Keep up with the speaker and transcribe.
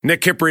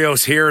Nick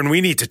Kiprios here, and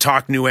we need to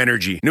talk New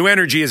Energy. New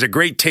Energy is a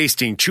great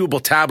tasting, chewable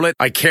tablet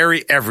I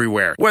carry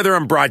everywhere. Whether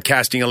I'm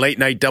broadcasting a late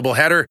night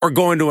doubleheader or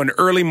going to an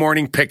early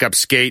morning pickup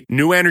skate,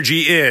 New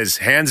Energy is,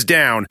 hands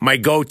down, my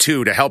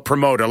go-to to help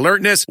promote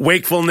alertness,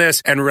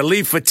 wakefulness, and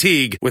relieve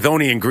fatigue with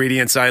only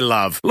ingredients I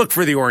love. Look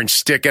for the orange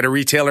stick at a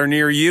retailer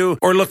near you,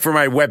 or look for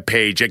my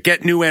webpage at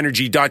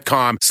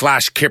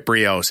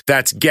getnewenergy.com/Kiprios.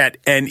 That's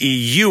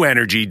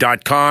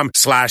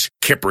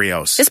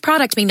getneuenergy.com/Kiprios. This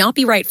product may not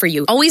be right for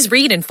you. Always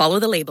read and follow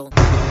the label. All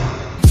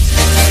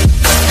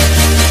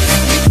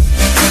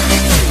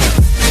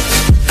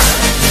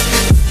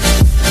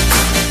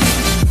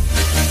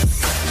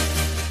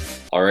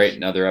right,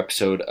 another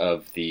episode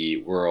of the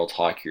World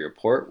Hockey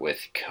Report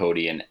with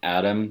Cody and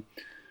Adam.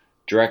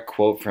 Direct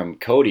quote from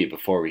Cody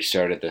before we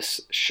started this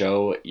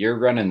show: "You're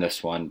running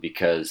this one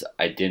because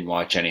I didn't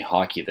watch any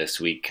hockey this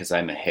week because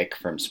I'm a hick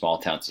from small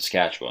town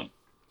Saskatchewan."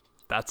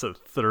 That's a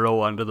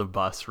throw under the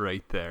bus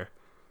right there.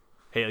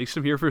 Hey, at least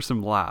I'm here for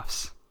some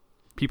laughs.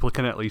 People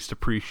can at least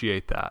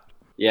appreciate that.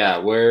 Yeah,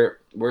 we're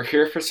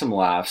here for some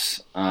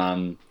laughs.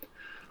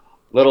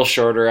 Little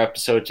shorter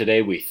episode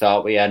today. We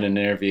thought we had an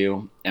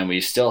interview, and we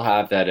still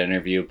have that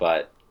interview,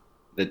 but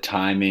the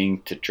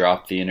timing to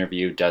drop the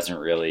interview doesn't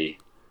really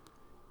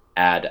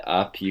add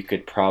up, you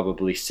could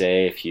probably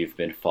say, if you've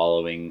been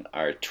following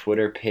our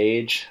Twitter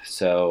page.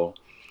 So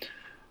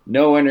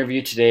no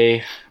interview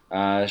today.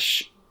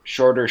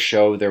 Shorter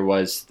show. There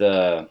was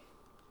the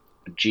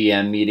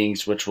GM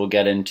meetings, which we'll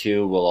get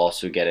into. We'll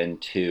also get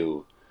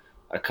into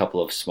a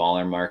couple of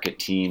smaller market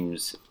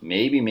teams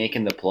maybe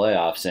making the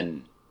playoffs,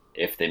 and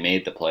if they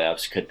made the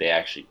playoffs, could they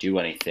actually do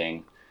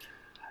anything?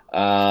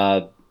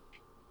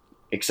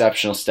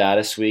 Exceptional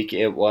status week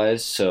it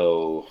was,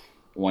 so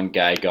one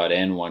guy got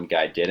in, one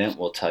guy didn't.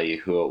 We'll tell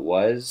you who it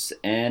was,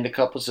 and a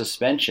couple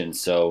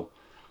suspensions. So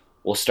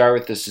we'll start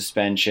with the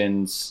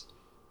suspensions.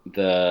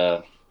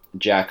 The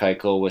Jack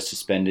Eichel was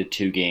suspended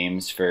 2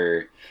 games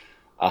for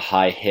a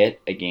high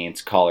hit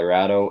against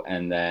Colorado,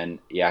 and then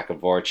Jakub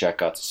Voracek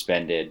got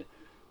suspended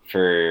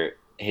for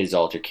his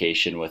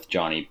altercation with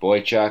Johnny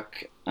Boychuk.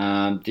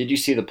 Did you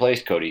see the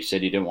plays, Cody? You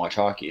said you didn't watch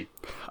hockey.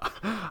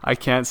 I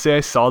can't say I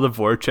saw the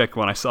Voracek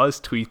one. I saw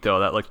his tweet, though.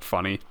 That looked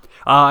funny.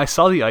 I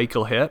saw the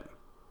Eichel hit.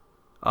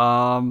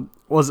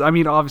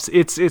 Obviously,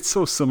 it's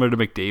so similar to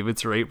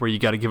McDavid's, right, where you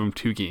got to give him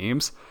 2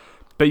 games.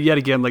 But yet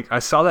again, like, I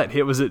saw that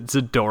hit. Was it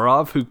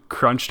Zadorov who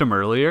crunched him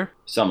earlier?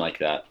 Something like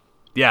that.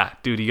 Yeah,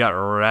 dude, he got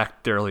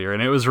wrecked earlier,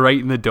 and it was right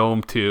in the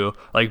dome, too.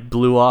 Like,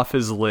 blew off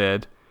his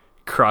lid,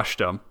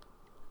 crushed him.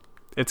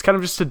 It's kind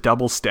of just a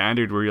double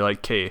standard where you're like,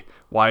 okay,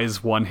 why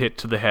is one hit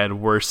to the head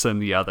worse than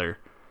the other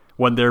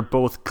when they're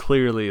both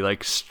clearly,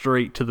 like,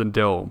 straight to the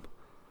dome?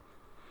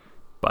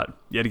 But,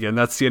 yet again,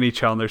 that's the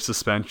NHL and their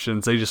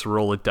suspensions. They just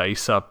roll a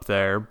dice up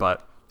there.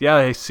 But,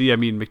 yeah,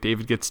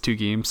 McDavid gets 2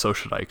 games, so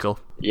should Eichel.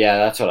 Yeah,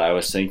 that's what I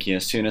was thinking.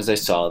 As soon as I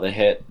saw the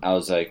hit, I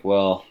was like,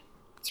 well,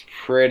 it's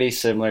pretty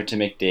similar to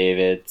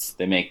McDavid's.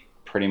 They make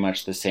pretty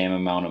much the same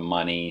amount of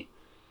money.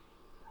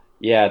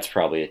 Yeah, it's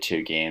probably a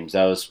 2 games.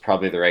 That was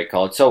probably the right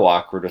call. It's so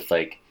awkward with,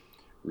 like,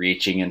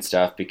 reaching and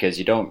stuff because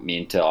you don't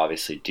mean to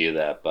obviously do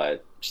that,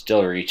 but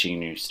still reaching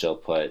and you still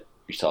put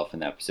yourself in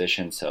that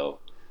position. So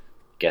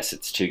guess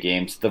it's 2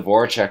 games. The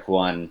Voracek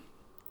one,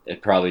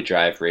 it'd probably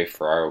drive Ray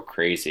Ferraro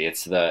crazy.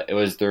 It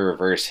was the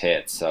reverse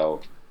hit.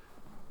 So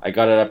I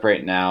got it up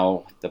right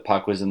now. The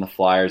puck was in the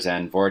Flyers'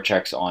 end.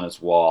 Voracek's on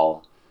his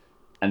wall,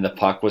 and the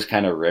puck was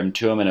kind of rimmed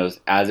to him. And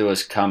as it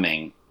was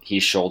coming,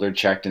 he shoulder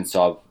checked and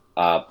saw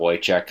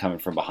Boychuk coming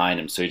from behind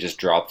him, so he just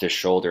dropped his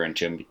shoulder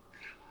into him.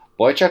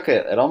 Boychuk,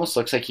 it almost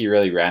looks like he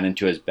really ran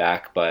into his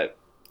back, but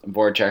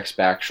Voracek's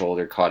back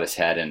shoulder caught his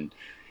head, and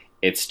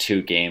it's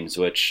 2 games,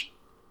 which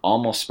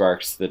almost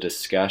sparks the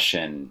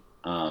discussion.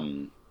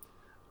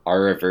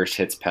 Are reverse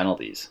hits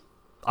penalties?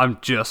 I'm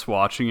just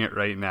watching it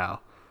right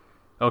now.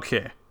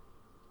 Okay,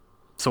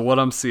 so what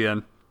I'm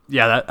seeing,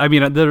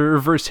 the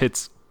reverse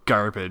hit's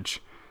garbage.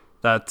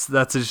 That's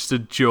just a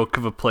joke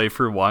of a play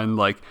for one.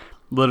 Like,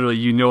 literally,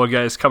 you know a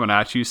guy's coming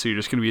at you, so you're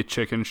just going to be a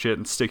chicken shit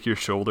and stick your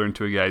shoulder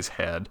into a guy's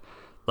head.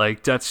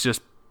 Like, that's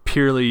just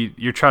purely,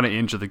 you're trying to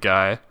injure the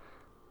guy.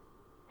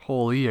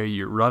 Holy, are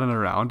you running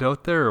around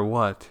out there or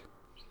what?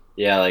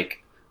 Yeah,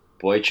 like,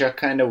 Boychuk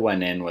kind of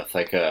went in with,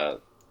 like, a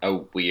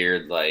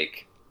weird,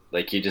 like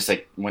he just,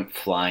 like, went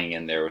flying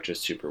in there, which was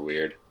super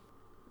weird.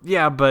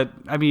 Yeah, but,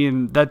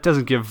 that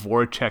doesn't give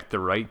Voracek the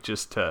right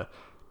just to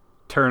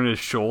turn his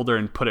shoulder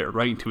and put it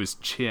right into his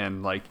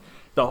chin. Like,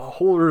 the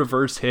whole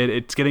reverse hit,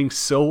 it's getting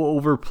so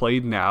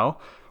overplayed now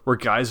where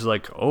guys are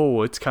like,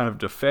 oh, it's kind of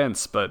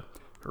defense, but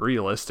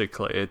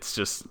realistically, it's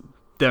just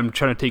them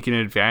trying to take an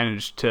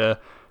advantage to,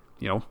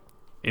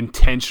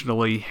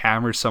 intentionally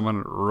hammer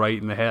someone right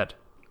in the head.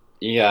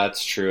 Yeah,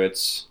 it's true.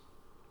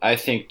 I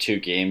think 2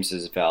 games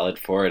is valid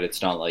for it.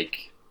 It's not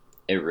like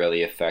it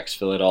really affects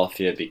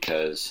Philadelphia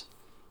because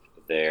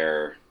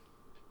they're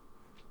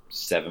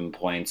 7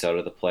 points out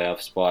of the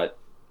playoff spot,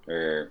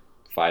 or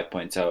 5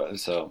 points out,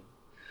 so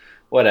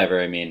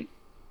whatever.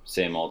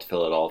 Same old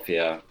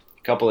Philadelphia.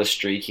 A couple of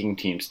streaking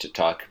teams to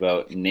talk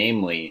about,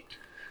 namely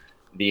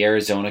the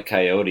Arizona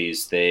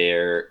Coyotes,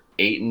 they're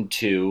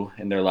 8-2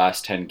 in their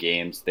last 10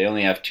 games. They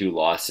only have 2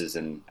 losses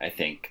in, I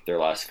think, their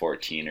last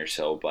 14 or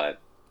so, but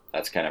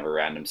that's kind of a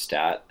random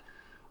stat.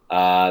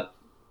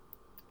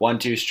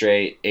 1-2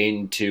 straight,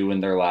 8-2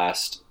 in their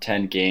last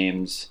 10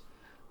 games.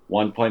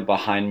 1 point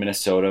behind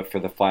Minnesota for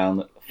the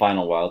final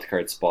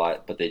wildcard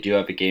spot, but they do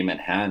have a game in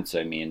hand.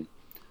 So, I mean,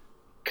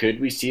 could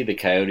we see the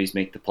Coyotes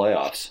make the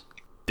playoffs?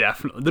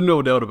 Definitely. There's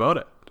no doubt about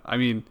it. I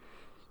mean,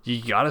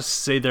 you got to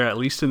say they're at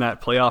least in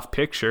that playoff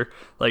picture.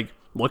 Like,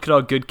 look at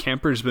how good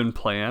Kemper's been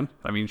playing.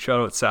 I mean,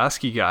 shout out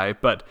Sasky guy.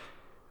 But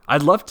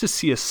I'd love to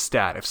see a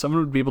stat. If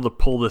someone would be able to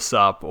pull this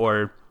up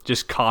or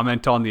just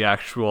comment on the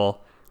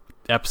actual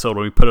episode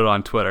when we put it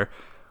on Twitter.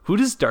 Who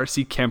does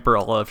Darcy Kemper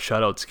all have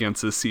shutouts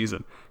against this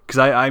season? Because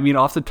I mean,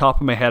 off the top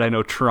of my head, I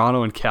know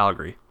Toronto and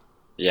Calgary.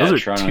 Yeah, those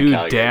are Toronto two and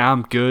Calgary.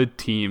 damn good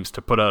teams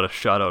to put out a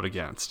shutout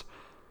against.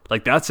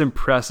 Like, that's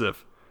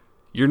impressive.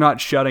 You're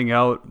not shutting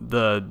out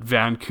the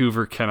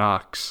Vancouver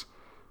Canucks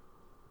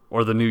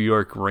or the New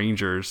York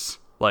Rangers.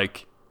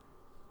 Like,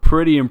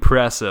 pretty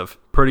impressive.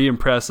 Pretty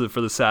impressive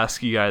for the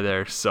Sasky guy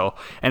there. So,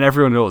 and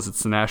everyone knows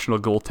it's the National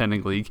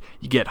Goaltending League.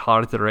 You get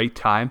hot at the right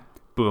time,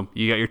 boom,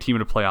 you got your team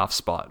in a playoff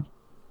spot.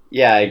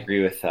 Yeah, I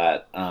agree with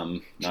that.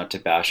 Not to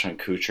bash on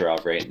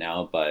Kucherov right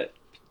now, but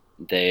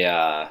they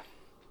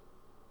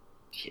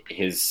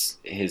his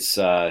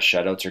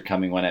shutouts are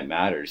coming when it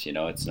matters. You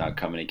know, it's not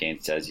coming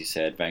against, as you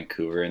said,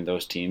 Vancouver and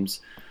those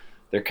teams.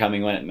 They're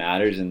coming when it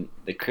matters. And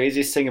the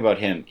craziest thing about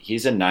him,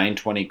 he's a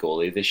 .920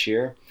 goalie this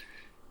year.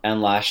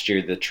 And last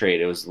year, the trade,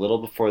 it was a little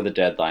before the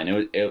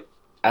deadline.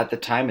 At the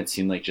time, it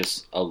seemed like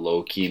just a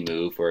low-key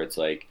move where it's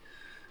like,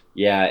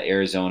 yeah,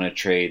 Arizona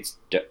trades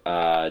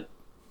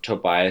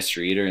Tobias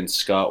Reeder and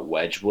Scott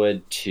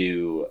Wedgwood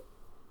to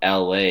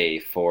LA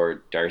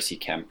for Darcy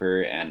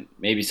Kemper and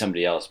maybe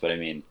somebody else. But I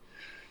mean,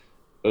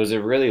 it was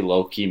a really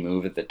low-key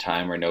move at the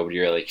time where nobody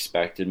really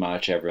expected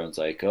much. Everyone's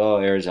like,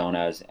 oh,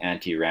 Arizona has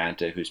Antti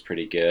Ranta, who's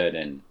pretty good,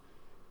 and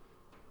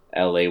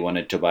LA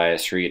wanted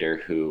Tobias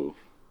Reeder, who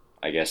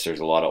I guess there's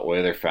a lot of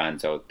Oiler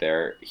fans out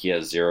there. He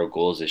has 0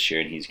 goals this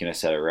year, and he's going to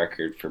set a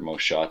record for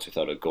most shots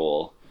without a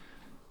goal.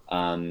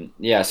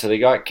 Yeah, so they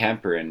got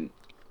Kemper, and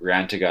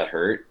Ranta got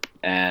hurt.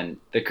 And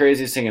the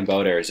craziest thing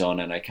about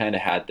Arizona, and I kind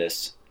of had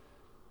this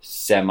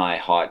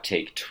semi-hot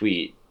take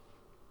tweet,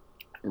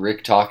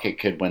 Rick Tocchet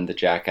could win the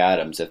Jack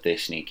Adams if they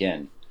sneak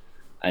in.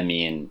 I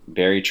mean,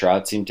 Barry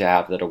Trotz seemed to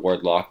have that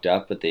award locked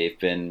up, but the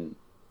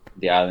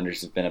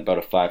Islanders have been about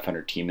a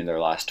 .500 team in their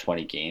last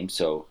 20 games,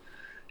 so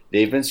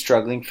they've been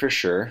struggling for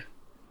sure.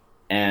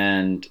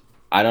 And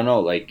I don't know,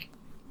 like,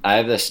 I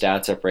have the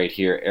stats up right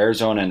here.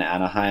 Arizona and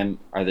Anaheim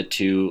are the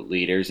 2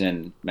 leaders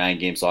in 9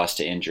 games lost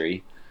to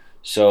injury.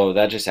 So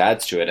that just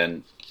adds to it.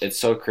 And it's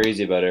so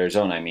crazy about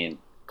Arizona. I mean,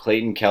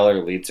 Clayton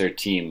Keller leads their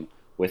team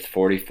with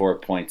 44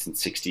 points in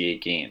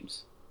 68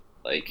 games.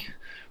 Like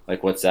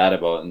what's that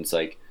about? And it's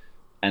like,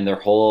 and their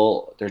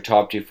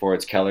top 2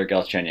 forwards, Keller,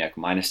 Galchenyuk,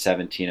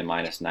 -17 and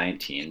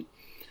 -19.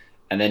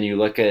 And then you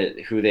look at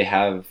who they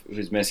have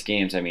who's missed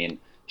games. I mean,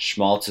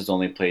 Schmaltz has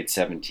only played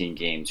 17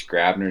 games.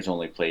 Grabner's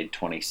only played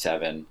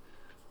 27.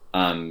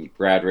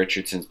 Brad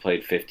Richardson's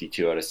played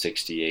 52 out of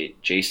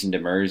 68. Jason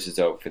Demers is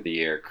out for the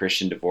year.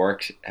 Christian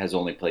Dvorak has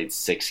only played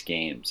 6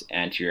 games.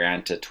 Antti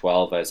Ranta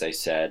 12, as I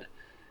said.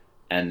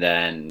 And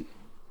then,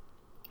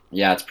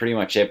 yeah, it's pretty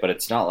much it. But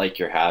it's not like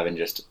you're having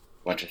just a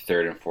bunch of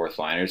 3rd and 4th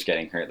liners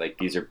getting hurt. Like,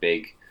 these are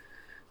big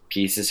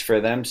pieces for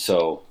them.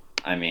 So,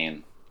 I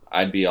mean,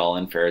 I'd be all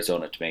in for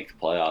Arizona to make the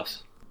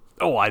playoffs.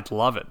 Oh, I'd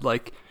love it.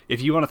 Like,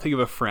 if you want to think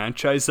of a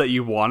franchise that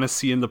you want to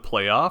see in the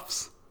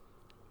playoffs,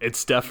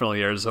 it's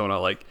definitely Arizona.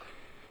 Like,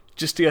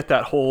 just to get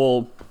that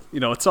whole,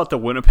 it's not the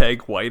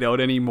Winnipeg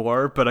whiteout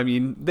anymore, but I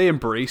mean, they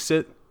embrace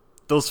it.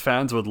 Those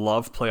fans would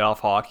love playoff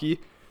hockey.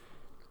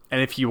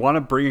 And if you want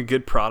to bring a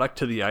good product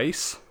to the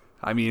ice,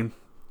 I mean,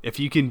 if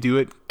you can do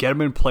it, get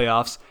them in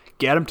playoffs,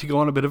 get them to go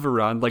on a bit of a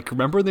run. Like,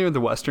 remember when they were in the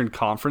Western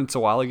Conference a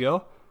while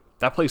ago?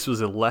 That place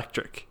was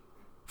electric.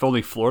 If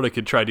only Florida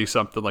could try to do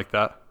something like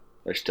that.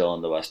 They're still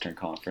in the Western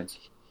Conference.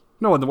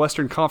 No, in the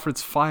Western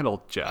Conference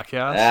final,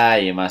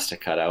 jackass. You must have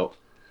cut out.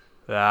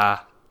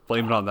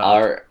 Blame it on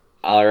that.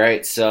 All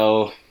right,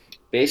 so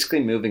basically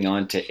moving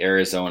on to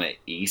Arizona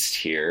East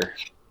here.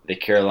 The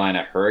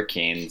Carolina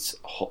Hurricanes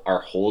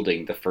are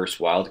holding the first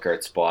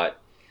wildcard spot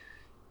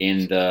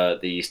in the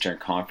Eastern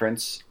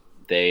Conference.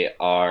 They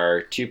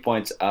are 2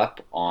 points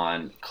up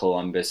on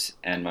Columbus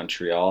and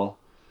Montreal.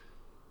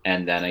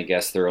 And then I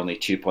guess they're only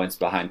 2 points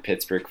behind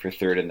Pittsburgh for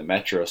 3rd in the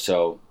Metro.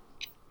 So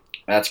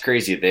that's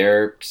crazy.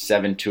 They're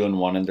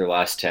 7-2-1 in their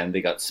last 10.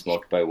 They got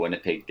smoked by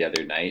Winnipeg the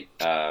other night.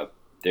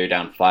 They're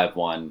down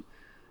 5-1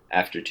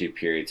 after 2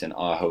 periods, and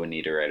Aho and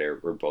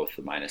Niederreiter were both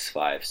the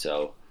 -5.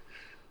 So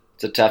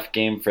it's a tough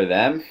game for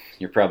them.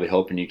 You're probably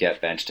hoping you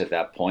get benched at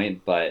that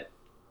point. But,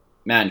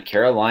 man,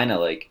 Carolina,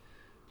 like,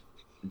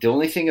 the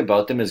only thing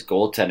about them is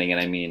goaltending. And,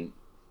 I mean,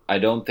 I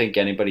don't think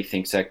anybody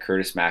thinks that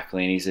Curtis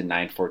McElhinney's a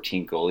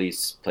 .914 goalie.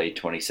 He's played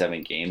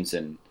 27 games,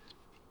 and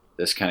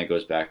this kind of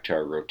goes back to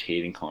our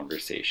rotating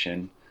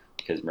conversation.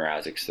 because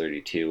Mrazek's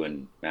 32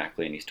 and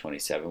McElhinney's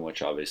 27,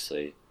 which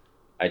obviously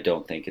I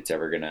don't think it's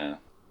ever going to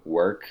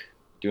work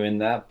doing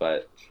that,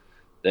 but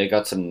they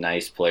got some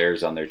nice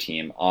players on their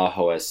team.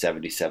 Aho has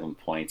 77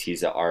 points.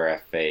 He's a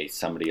RFA.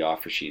 Somebody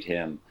offer sheet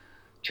him.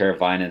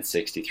 Teravainen,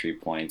 63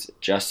 points.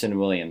 Justin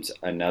Williams,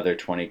 another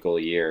 20-goal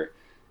year.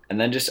 And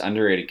then just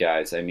underrated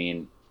guys. I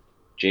mean,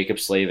 Jacob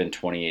Slavin,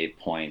 28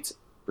 points.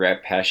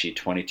 Brett Pesce,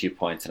 22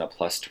 points and a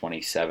plus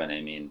 27.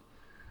 I mean,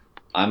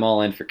 I'm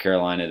all in for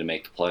Carolina to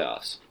make the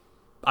playoffs.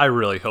 I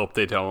really hope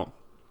they don't.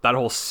 That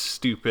whole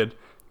stupid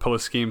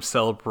post-game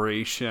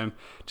celebration,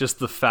 just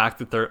the fact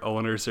that their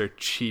owners are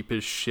cheap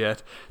as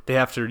shit. They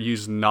have to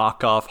use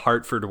knockoff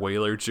Hartford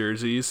Whaler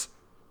jerseys.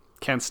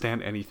 Can't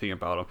stand anything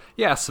about them.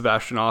 Yeah,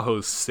 Sebastian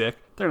Aho's sick.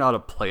 They're not a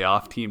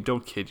playoff team.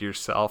 Don't kid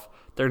yourself.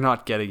 They're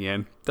not getting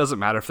in. Doesn't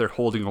matter if they're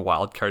holding a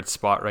wild card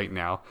spot right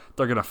now.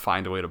 They're going to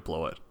find a way to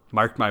blow it.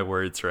 Mark my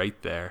words right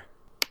there.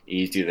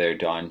 Easy there,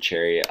 Don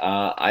Cherry.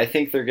 I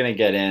think they're going to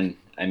get in.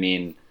 I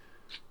mean,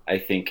 I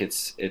think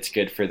it's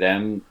good for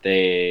them.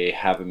 They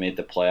haven't made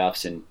the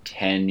playoffs in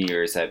 10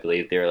 years, I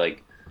believe. They were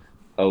like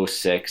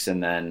 06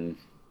 and then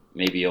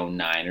maybe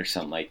 09 or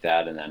something like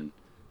that. And then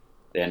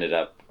they ended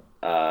up,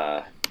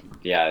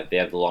 they have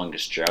the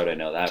longest drought. I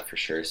know that for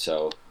sure.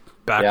 So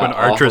Back when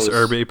Arturs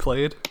Irbe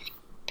played?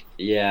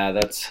 Yeah,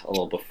 that's a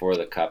little before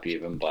the Cup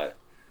even. But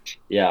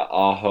yeah,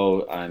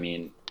 Aho, I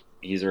mean,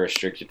 he's a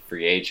restricted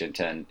free agent.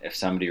 And if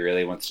somebody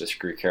really wants to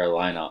screw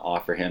Carolina,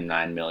 offer him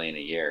 $9 million a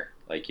year.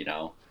 Like, you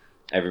know,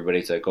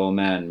 everybody's like, oh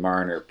man,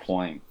 Marner,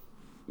 Point.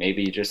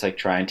 Maybe just like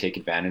try and take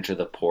advantage of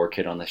the poor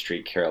kid on the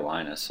street,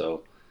 Carolina.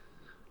 So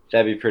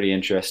that'd be pretty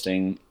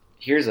interesting.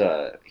 Here's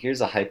a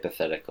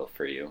hypothetical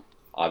for you.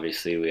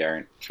 Obviously, we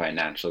aren't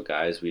financial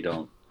guys. We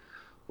don't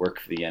work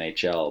for the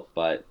NHL.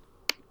 But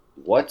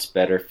what's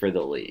better for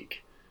the league?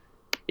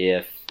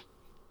 If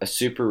a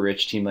super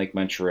rich team like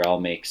Montreal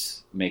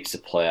makes the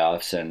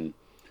playoffs, and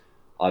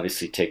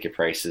obviously ticket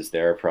prices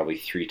there are probably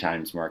 3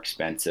 times more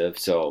expensive.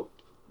 So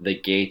the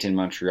gate in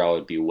Montreal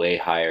would be way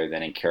higher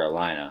than in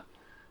Carolina,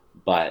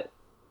 but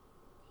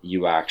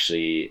you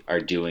actually are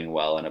doing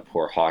well in a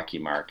poor hockey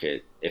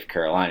market if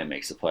Carolina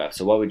makes the playoffs.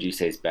 So what would you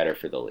say is better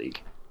for the league?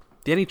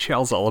 The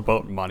NHL's all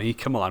about money.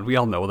 Come on, we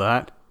all know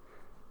that.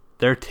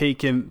 They're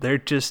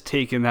just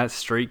taking that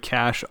straight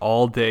cash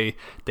all day.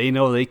 They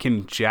know they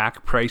can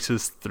jack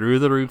prices through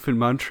the roof in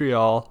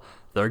Montreal.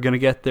 They're going to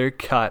get their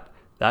cut.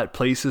 That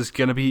place is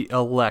going to be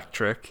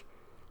electric.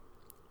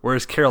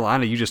 Whereas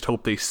Carolina, you just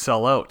hope they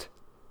sell out.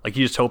 Like,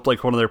 you just hope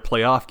like one of their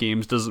playoff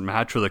games doesn't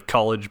match with a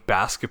college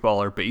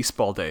basketball or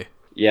baseball day.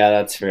 Yeah,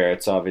 that's fair.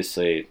 It's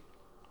obviously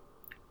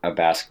a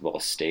basketball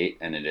state,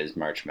 and it is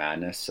March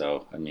Madness.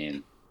 So, I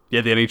mean...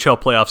 Yeah, the NHL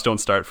playoffs don't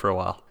start for a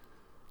while.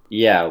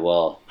 Yeah,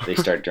 well, they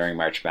start during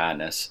March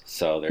Madness,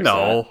 so there's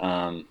no.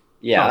 That.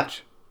 Yeah.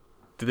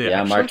 Do they yeah,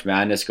 actually? March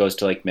Madness goes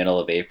to like middle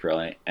of April,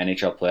 and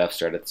NHL playoffs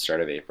start at the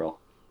start of April.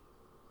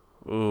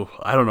 Ooh,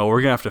 I don't know.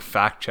 We're going to have to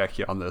fact check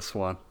you on this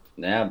one.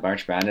 Yeah,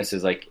 March Madness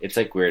is like, it's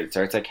like weird. It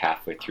starts like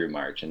halfway through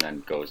March and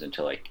then goes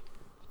into like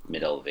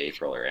middle of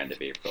April or end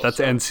of April. That's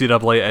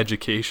NCAA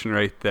education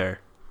right there.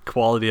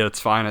 Quality at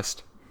its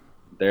finest.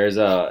 There's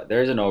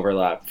an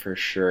overlap for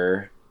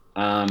sure.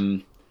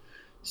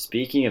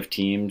 Speaking of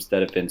teams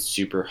that have been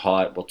super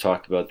hot, we'll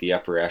talk about the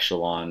upper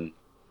echelon.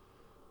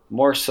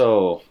 More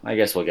so, I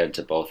guess we'll get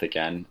into both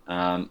again.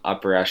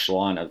 Upper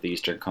echelon of the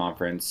Eastern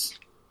Conference,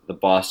 the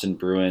Boston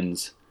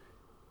Bruins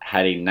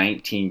had a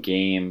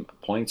 19-game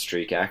point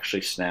streak,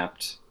 actually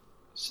snapped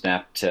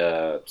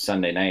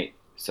Sunday night.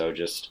 So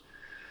just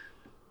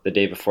the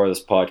day before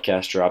this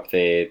podcast dropped,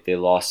 they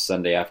lost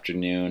Sunday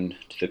afternoon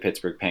to the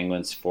Pittsburgh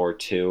Penguins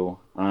 4-2.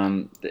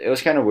 It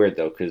was kind of weird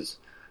though, because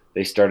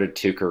they started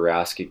Tuukka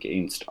Rask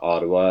against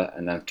Ottawa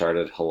and then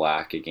started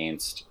Halak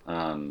against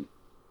the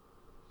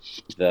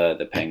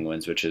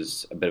Penguins, which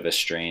is a bit of a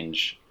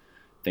strange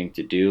thing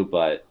to do,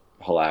 but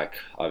Halak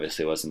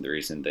obviously wasn't the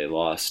reason they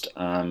lost.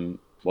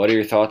 What are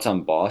your thoughts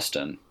on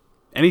Boston?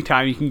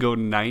 Anytime you can go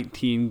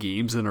 19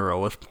 games in a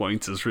row with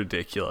points is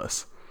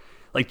ridiculous.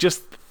 Like,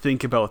 just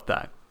think about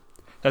that.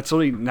 That's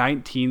only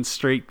 19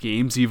 straight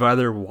games you've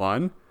either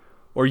won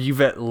or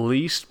you've at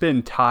least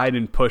been tied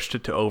and pushed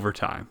it to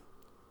overtime.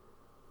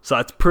 So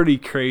that's pretty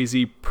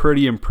crazy,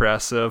 pretty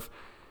impressive.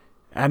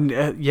 And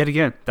yet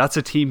again, that's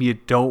a team you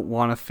don't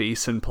want to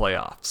face in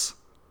playoffs.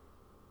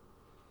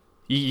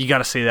 You got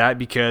to say that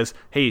because,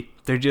 hey,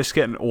 they're just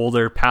getting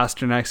older.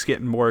 Pasternak's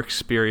getting more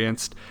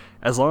experienced.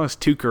 As long as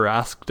Tuukka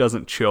Rask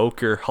doesn't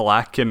choke or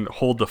Halak can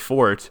hold the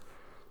fort,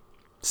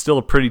 still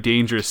a pretty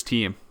dangerous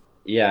team.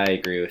 Yeah, I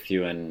agree with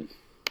you. And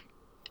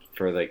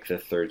for like the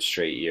third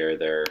straight year,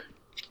 they're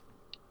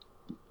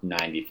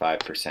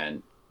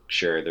 95%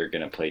 sure they're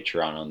going to play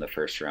Toronto in the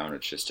first round.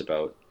 It's just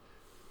about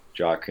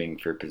jockeying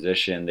for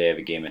position. They have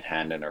a game in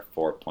hand and are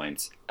 4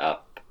 points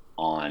up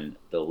on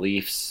the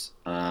Leafs.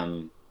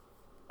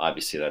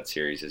 Obviously, that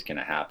series is going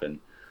to happen.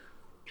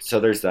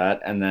 So there's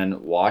that. And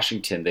then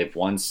Washington, they've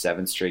won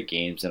 7 straight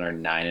games and are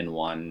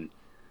 9-1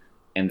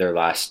 in their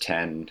last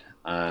 10.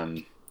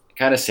 Kind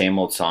of same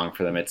old song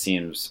for them. It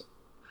seems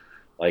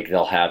like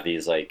they'll have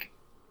these like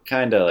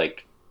kind of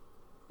like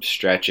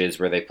stretches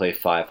where they play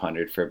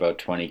 500 for about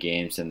 20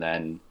 games, and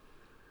then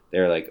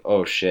they're like,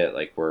 oh shit,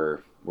 like we're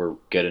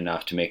good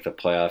enough to make the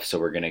playoffs, so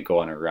we're gonna go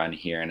on a run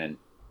here. And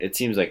it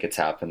seems like it's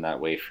happened that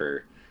way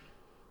for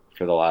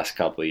the last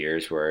couple of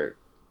years, where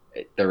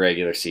the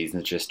regular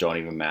seasons just don't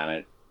even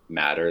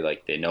matter.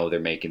 Like they know they're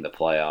making the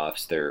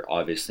playoffs. They're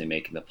obviously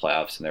making the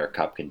playoffs, and they're a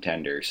cup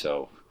contender.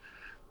 So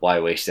why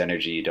waste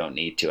energy you don't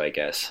need to, I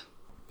guess.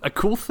 A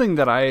cool thing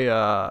that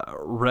I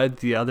read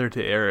the other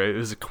day, or it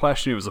was a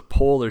question, it was a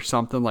poll or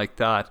something like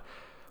that.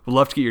 Would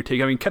love to get your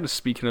take. I mean, kind of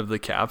speaking of the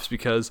Caps,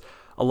 because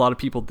a lot of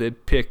people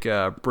did pick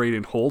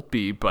Braden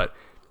Holtby, but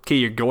okay,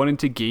 you're going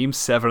into Game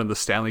 7 of the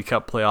Stanley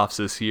Cup playoffs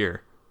this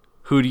year.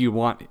 Who do you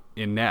want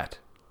in net?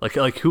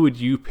 Like who would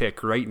you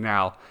pick right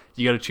now?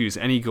 You got to choose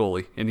any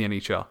goalie in the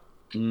NHL.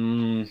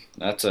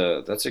 That's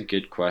a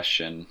good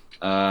question.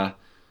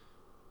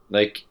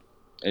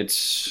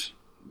 It's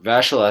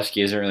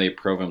Vasilevsky isn't really a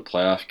proven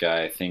playoff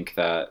guy. I think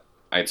that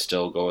I'd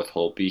still go with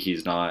Holtby.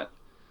 He's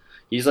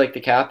like the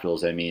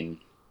Capitals. I mean,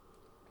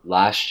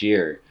 last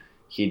year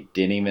he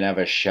didn't even have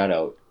a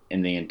shutout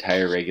in the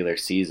entire regular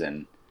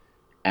season,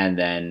 and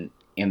then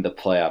in the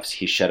playoffs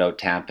he shut out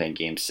Tampa in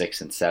Game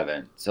 6 and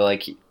 7. So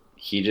like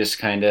he just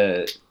kind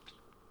of,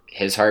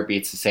 his heart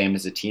beats the same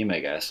as the team, I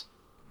guess.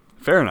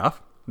 Fair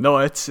enough. No,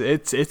 it's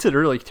a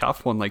really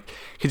tough one. Like,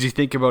 because you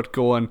think about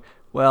going,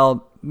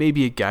 well,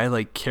 maybe a guy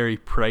like Carey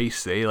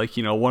Price, like,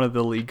 you know, one of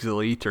the league's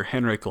elite, or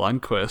Henrik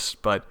Lundqvist,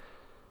 but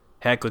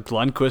heck, like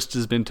Lundqvist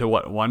has been to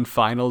one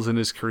finals in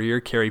his career.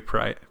 Carey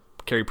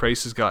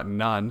Price has got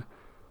none,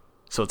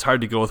 so it's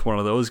hard to go with one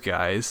of those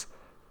guys.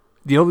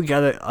 The only guy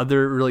that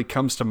really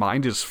comes to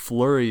mind is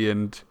Fleury,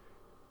 and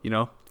you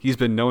know, he's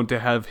been known to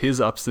have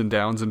his ups and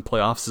downs in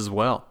playoffs as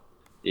well.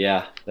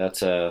 Yeah,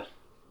 that's a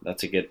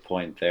good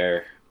point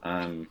there.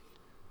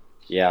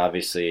 Yeah,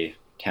 obviously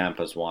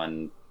Tampa's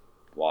won.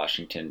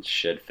 Washington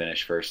should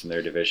finish first in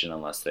their division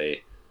unless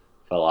they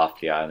fell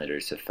off. The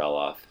Islanders have fell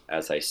off,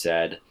 as I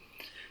said.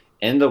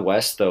 In the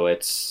West, though,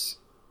 it's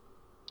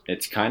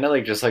kind of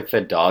like just like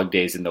the dog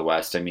days in the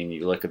West. I mean,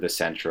 you look at the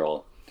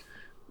Central.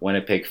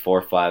 Winnipeg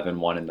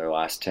 4-5-1 in their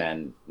last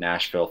 10.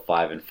 Nashville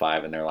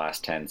 5-5 in their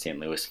last 10. St.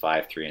 Louis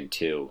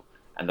 5-3-2,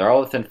 and they're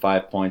all within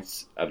 5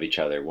 points of each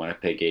other.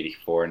 Winnipeg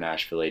 84,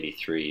 Nashville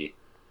 83,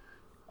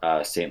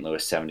 St.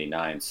 Louis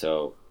 79.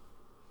 So,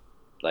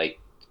 like,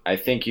 I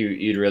think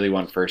you'd really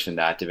want first in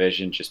that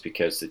division, just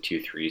because the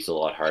 2-3 is a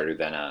lot harder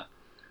than a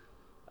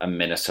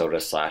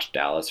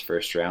Minnesota/Dallas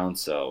first round.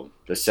 So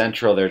the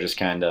Central, they're just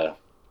kind of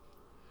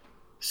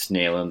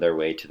snailing their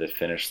way to the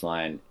finish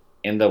line.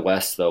 In the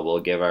West, though, we'll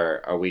give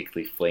our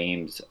weekly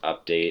Flames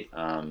update.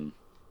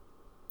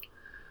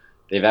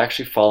 They've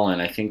actually fallen,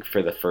 I think,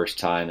 for the first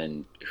time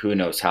in who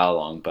knows how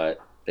long,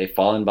 but they've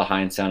fallen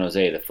behind San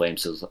Jose. The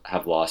Flames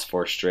have lost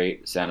 4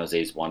 straight. San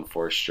Jose's won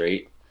 4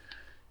 straight.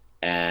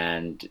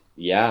 And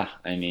yeah,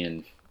 I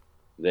mean,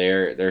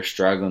 they're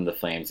struggling, the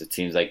Flames. It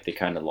seems like they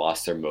kind of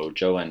lost their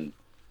mojo, and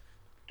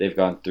they've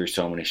gone through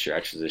so many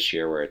stretches this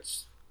year where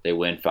they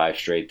win 5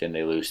 straight, then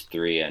they lose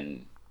 3,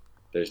 and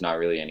there's not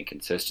really any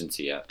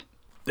consistency yet.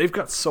 They've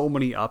got so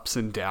many ups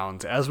and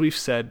downs. As we've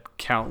said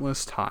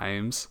countless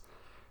times,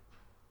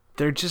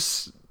 they're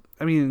just,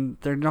 I mean,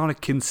 they're not a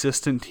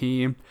consistent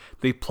team.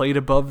 They played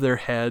above their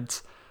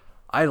heads.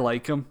 I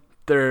like them.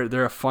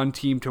 They're a fun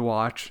team to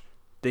watch.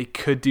 They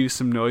could do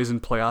some noise in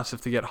playoffs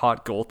if they get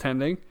hot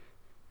goaltending.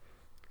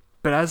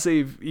 But as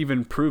they've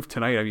even proved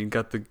tonight, I mean,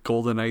 got the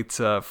Golden Knights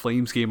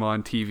Flames game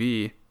on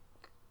TV,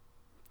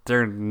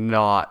 they're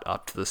not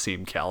up to the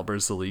same caliber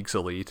as the league's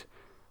elite.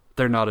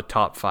 They're not a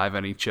top 5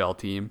 NHL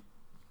team.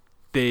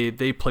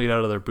 They played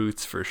out of their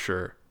boots for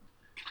sure.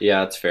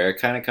 Yeah, it's fair. It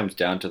kind of comes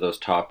down to those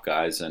top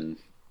guys, and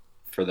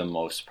for the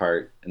most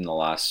part, in the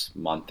last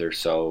month or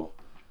so,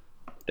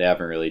 they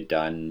haven't really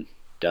done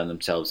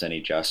themselves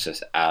any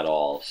justice at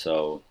all.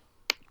 So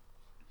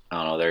I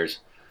don't know.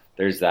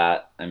 There's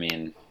that. I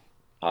mean,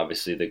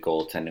 obviously the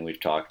goaltending we've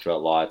talked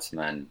about lots, and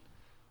then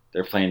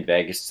they're playing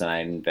Vegas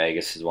tonight, and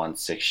Vegas has won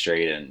 6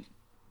 straight, and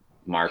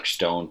Mark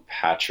Stone,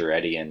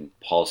 Pacioretty, and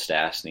Paul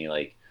Stastny,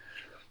 like,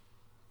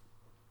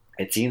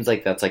 it seems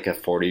like that's like a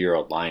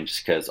 40-year-old line,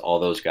 just because all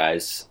those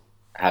guys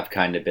have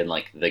kind of been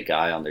like the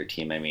guy on their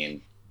team. I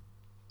mean,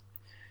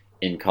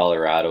 in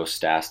Colorado,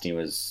 Stastny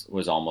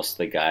was almost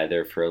the guy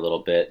there for a little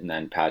bit, and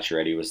then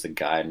Pacioretty was the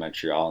guy in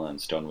Montreal, and then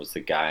Stone was the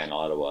guy in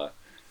Ottawa.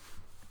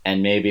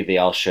 And maybe they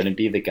all shouldn't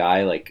be the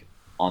guy like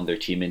on their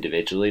team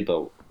individually,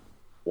 but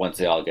once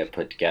they all get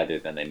put together,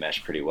 then they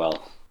mesh pretty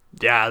well.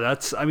 Yeah,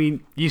 I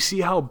mean, you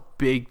see how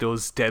big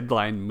those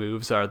deadline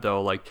moves are,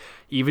 though. Like,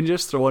 even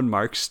just throwing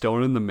Mark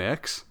Stone in the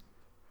mix,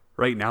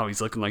 right now he's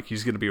looking like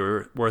he's going to be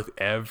worth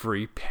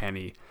every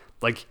penny.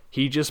 Like,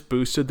 he just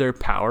boosted their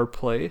power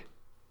play,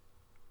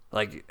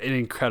 like, an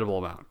incredible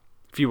amount.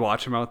 If you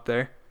watch him out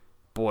there,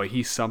 boy,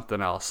 he's something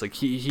else. Like,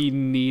 he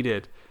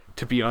needed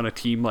to be on a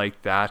team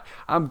like that.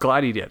 I'm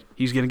glad he did.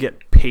 He's going to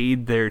get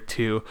paid there,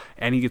 too,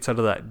 and he gets out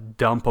of that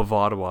dump of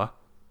Ottawa,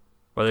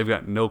 where they've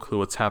got no clue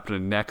what's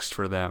happening next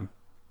for them.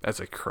 That's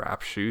a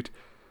crapshoot.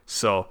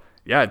 So,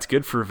 yeah, it's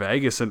good for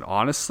Vegas. And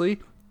honestly,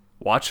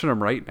 watching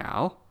them right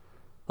now,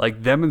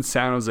 like them and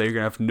San Jose are going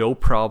to have no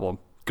problem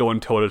going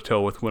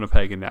toe-to-toe with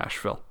Winnipeg and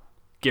Nashville.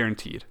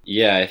 Guaranteed.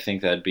 Yeah, I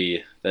think that'd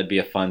be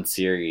a fun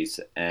series.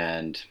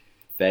 And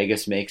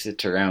Vegas makes it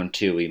to round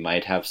 2. We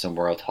might have some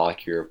World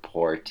Hockey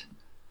Report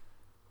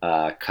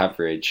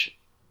coverage,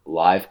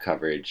 live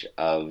coverage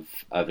of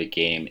a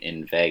game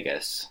in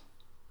Vegas.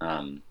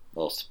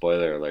 Little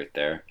spoiler alert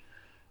there.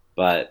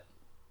 But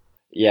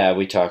yeah,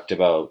 we talked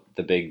about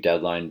the big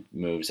deadline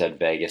moves that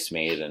Vegas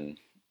made, and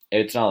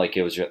it's not like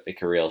it was like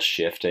a real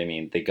shift. I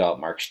mean, they got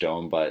Mark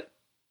Stone, but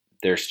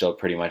they're still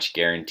pretty much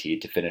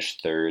guaranteed to finish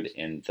third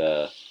in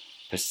the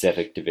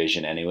Pacific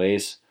Division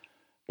anyways.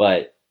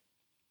 But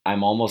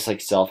I'm almost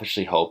like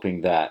selfishly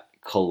hoping that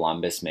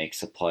Columbus makes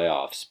the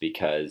playoffs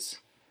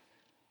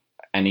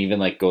and even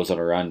like goes on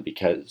a run,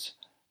 because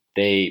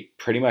they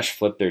pretty much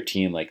flipped their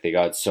team. Like, they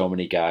got so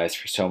many guys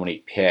for so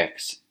many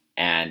picks.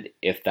 And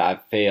if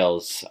that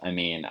fails, I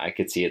mean, I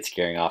could see it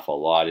scaring off a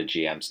lot of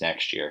GMs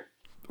next year.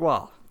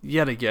 Well,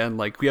 yet again,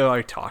 like we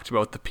already talked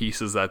about the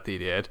pieces that they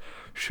did.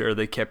 Sure,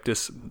 they kept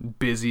us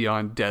busy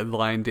on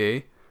deadline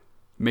day,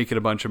 making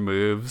a bunch of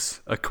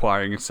moves,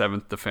 acquiring a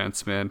 7th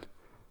defenseman,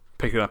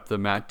 picking up the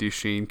Matt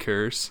Duchene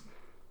curse.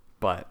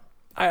 But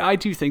I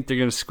do think they're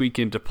going to squeak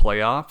into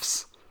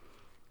playoffs.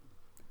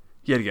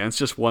 Yet again, it's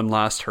just one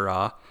last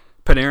hurrah.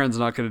 Panarin's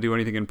not going to do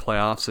anything in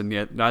playoffs, and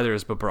yet neither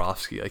is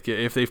Bobrovsky. Like,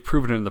 if they've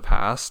proven it in the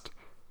past,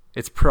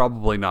 it's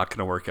probably not going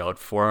to work out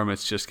for them.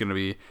 It's just going to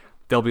be,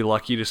 they'll be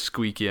lucky to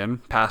squeak in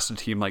past a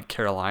team like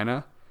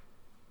Carolina.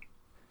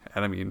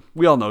 And I mean,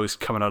 we all know who's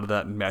coming out of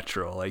that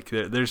Metro. Like,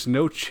 there's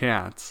no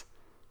chance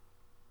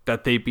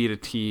that they beat a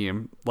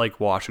team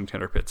like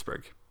Washington or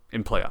Pittsburgh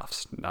in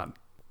playoffs. None.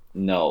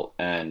 No,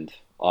 and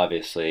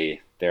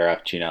obviously they're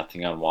up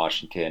 2-0 on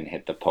Washington,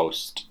 hit the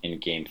post in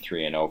Game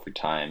 3 in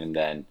overtime, and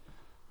then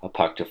a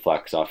puck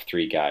deflects off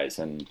 3 guys,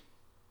 and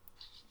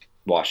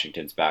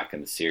Washington's back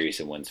in the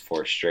series and wins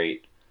 4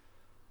 straight.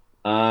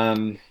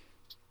 A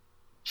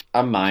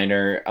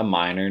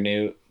minor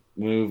new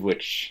move,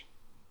 which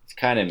is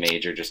kind of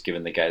major just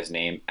given the guy's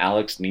name.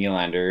 Alex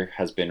Nylander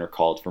has been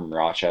recalled from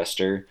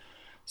Rochester.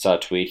 Saw a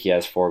tweet, he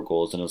has 4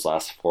 goals in his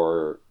last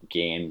 4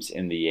 games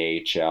in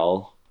the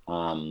AHL.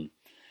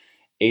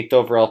 8th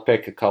overall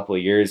pick a couple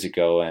of years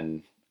ago,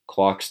 and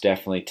clock's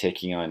definitely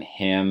ticking on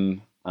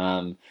him.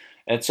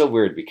 And it's so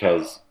weird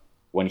because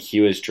when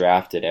he was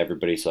drafted,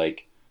 everybody's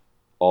like,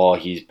 oh,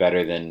 he's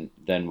better than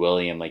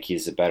William, like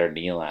he's a better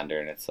Nylander,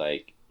 and it's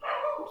like,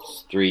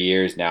 it's 3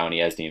 years now and he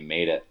hasn't even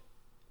made it.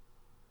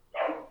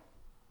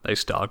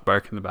 Nice dog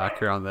bark in the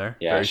background there.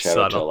 Yeah, very shout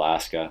subtle. out to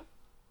Alaska.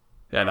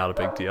 Yeah, not a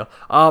big deal.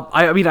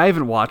 I mean, I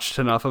haven't watched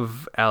enough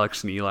of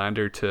Alex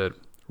Nylander to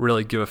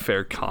really give a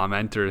fair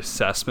comment or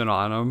assessment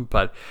on him,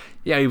 but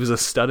yeah, he was a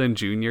stud in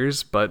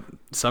juniors, but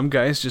some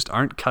guys just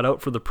aren't cut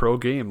out for the pro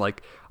game.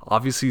 Like,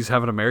 obviously he's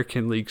having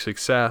American League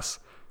success.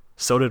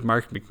 So did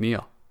Mark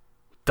McNeil.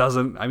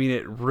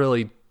 It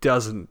really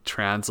doesn't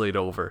translate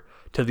over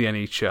to the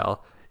NHL.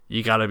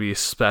 You got to be a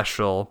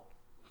special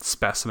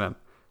specimen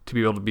to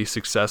be able to be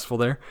successful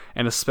there,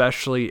 and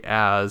especially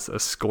as a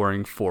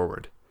scoring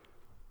forward.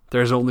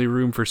 There's only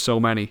room for so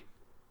many.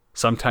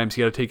 Sometimes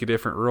you got to take a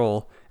different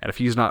role, and if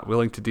he's not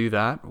willing to do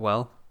that,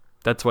 well,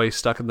 that's why he's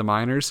stuck in the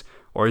minors,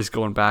 or he's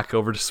going back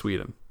over to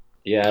Sweden.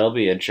 Yeah, it'll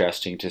be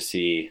interesting to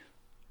see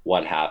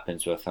what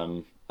happens with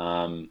him.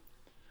 On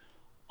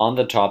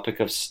the topic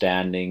of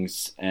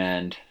standings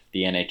and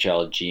the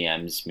NHL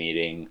GMs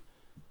meeting,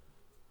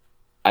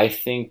 I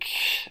think,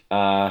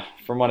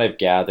 from what I've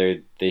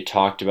gathered, they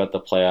talked about the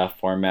playoff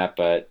format,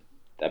 but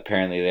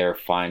apparently they were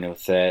fine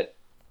with it.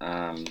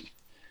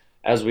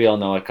 As we all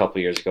know, a couple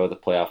years ago, the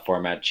playoff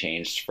format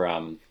changed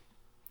from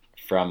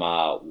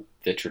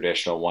the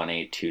traditional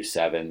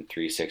 1-8-2-7,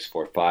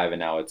 3-6-4-5, and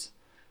now it's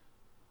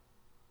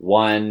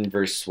 1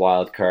 versus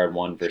wild card,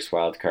 1 versus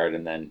wild card,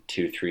 and then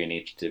 2-3 in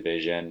each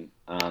division.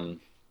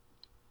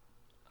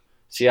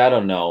 See, I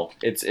don't know.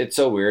 It's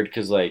so weird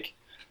because, like,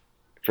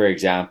 for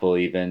example,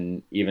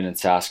 even in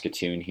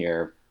Saskatoon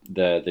here,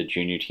 the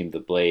junior team, the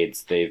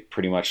Blades, they've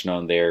pretty much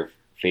known they're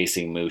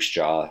facing Moose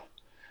Jaw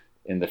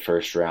in the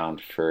first round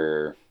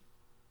for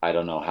I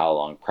don't know how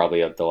long,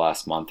 probably of the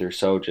last month or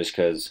so, just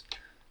because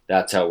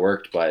that's how it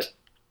worked. But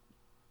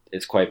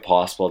it's quite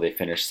possible they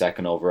finished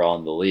 2nd overall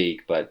in the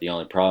league. But the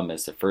only problem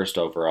is the 1st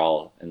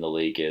overall in the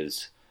league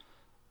is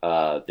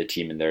the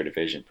team in their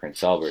division,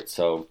 Prince Albert.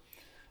 So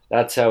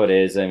that's how it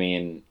is. I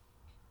mean,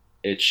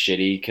 it's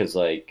shitty because,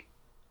 like,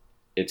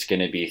 it's going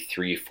to be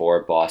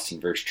 3-4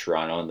 Boston versus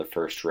Toronto in the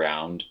first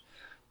round,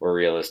 where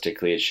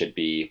realistically it should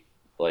be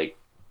like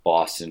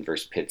Boston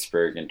versus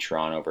Pittsburgh and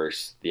Toronto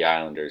versus the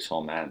Islanders.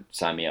 Oh man,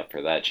 sign me up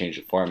for that. Change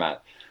the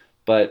format.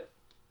 But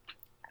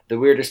the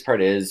weirdest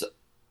part is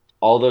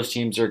all those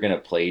teams are going to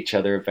play each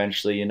other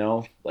eventually, you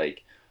know?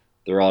 Like,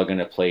 they're all going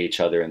to play each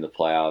other in the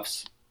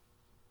playoffs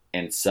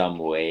in some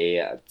way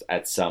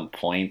at some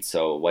point.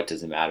 So what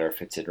does it matter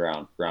if it's in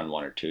round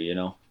 1 or 2, you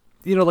know?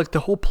 You know, like, the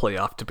whole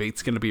playoff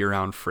debate's going to be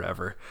around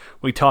forever.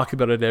 We talk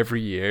about it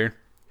every year.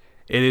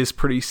 It is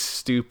pretty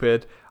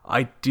stupid.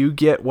 I do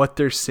get what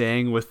they're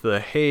saying with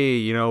the,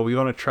 hey, we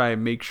want to try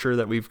and make sure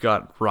that we've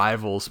got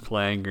rivals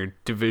playing or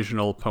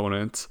divisional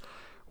opponents,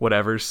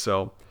 whatever.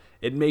 So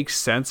it makes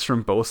sense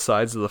from both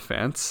sides of the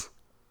fence.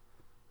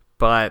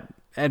 But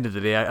end of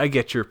the day, I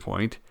get your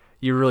point.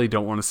 You really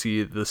don't want to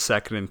see the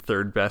second and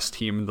third best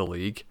team in the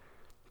league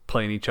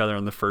playing each other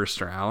in the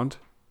first round.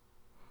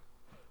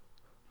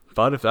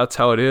 But if that's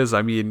how it is,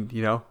 I mean,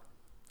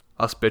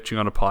 us bitching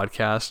on a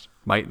podcast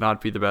might not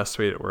be the best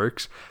way it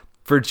works.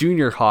 For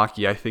junior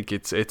hockey, I think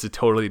it's a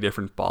totally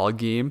different ball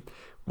game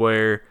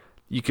where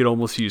you could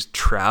almost use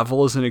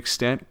travel as an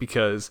extent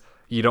because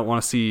you don't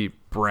want to see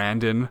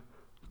Brandon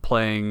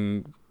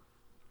playing,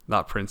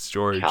 not Prince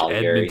George,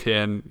 Calgary.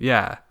 Edmonton.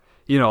 Yeah.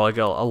 Like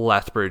a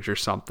Lethbridge or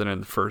something in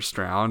the first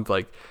round.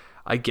 Like,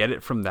 I get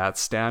it from that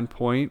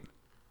standpoint,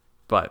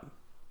 but...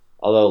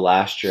 Although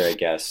last year, I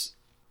guess,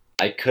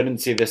 I couldn't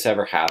see this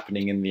ever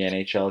happening in the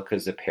NHL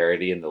because the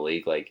parity in the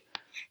league, like,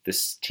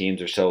 these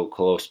teams are so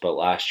close. But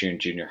last year in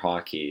junior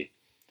hockey,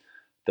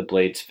 the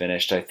Blades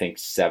finished, I think,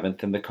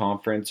 7th in the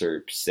conference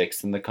or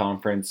 6th in the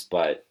conference,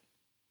 but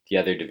the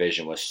other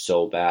division was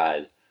so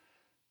bad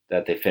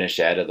that they finished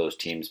ahead of those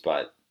teams,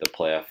 but the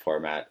playoff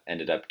format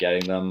ended up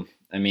getting them.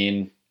 I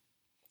mean,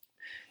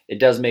 it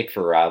does make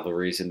for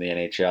rivalries in the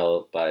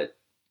NHL, but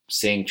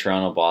seeing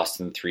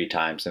Toronto-Boston 3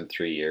 times in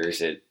 3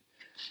 years,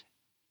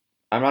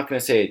 I'm not going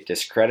to say it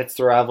discredits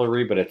the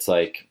rivalry, but it's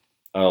like,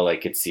 oh,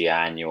 like it's the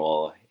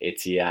annual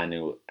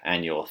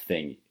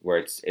thing where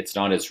it's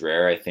not as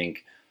rare. I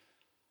think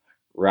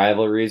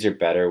rivalries are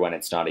better when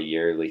it's not a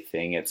yearly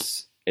thing.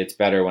 It's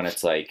better when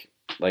it's like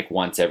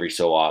once every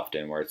so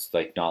often, where it's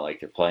like not like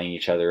they're playing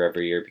each other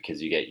every year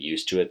because you get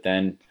used to it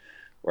then.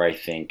 Where I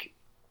think,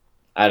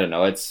 I don't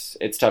know, it's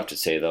tough to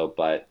say though,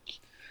 but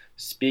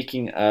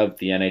speaking of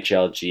the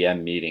NHL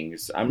GM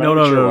meetings, I'm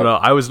not sure. No.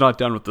 I was not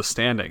done with the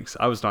standings.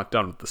 Oh,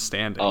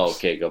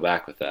 okay. Go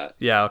back with that.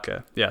 Yeah, okay.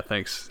 Yeah,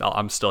 thanks.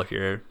 I'm still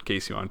here in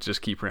case you want to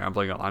just keep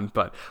rambling on.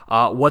 But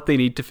what they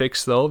need to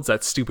fix, though, is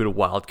that stupid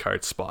wild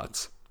card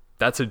spots.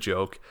 That's a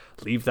joke.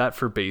 Leave that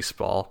for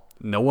baseball.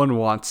 No one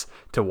wants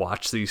to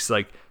watch these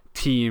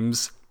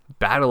teams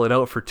battle it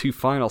out for 2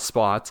 final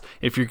spots.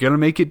 If you're going to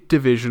make it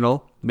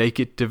divisional, make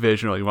it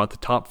divisional. You want the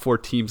top 4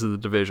 teams in the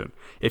division.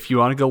 If you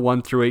want to go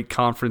 1 through 8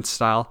 conference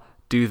style,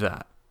 do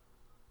that.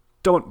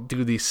 Don't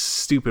do these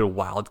stupid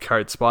wild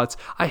card spots.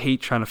 I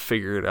hate trying to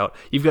figure it out.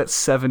 You've got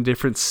 7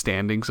 different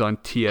standings on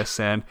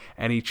TSN,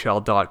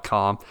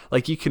 NHL.com.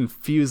 You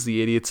confuse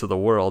the idiots of the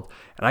world,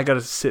 and I got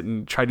to sit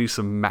and try to do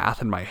some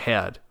math in my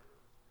head.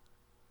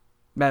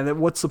 Man,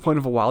 what's the point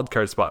of a wild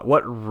card spot?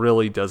 What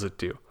really does it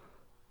do?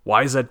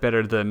 Why is that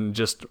better than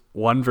just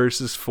 1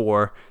 versus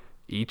 4,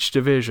 each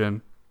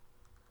division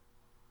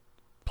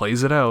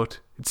plays it out?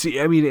 See,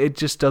 I mean, it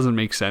just doesn't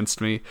make sense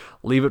to me.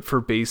 Leave it for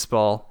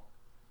baseball.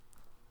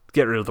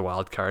 Get rid of the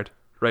wild card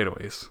right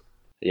away.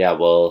 Yeah,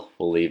 we'll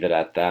leave it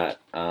at that.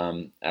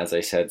 As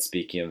I said,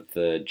 speaking of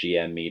the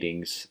GM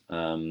meetings,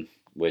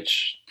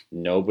 which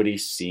nobody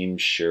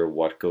seems sure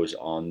what goes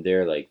on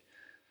there.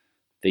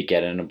 They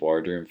get in a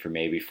boardroom for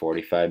maybe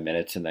 45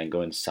 minutes and then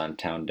go in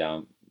Suntown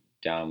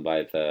down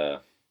by the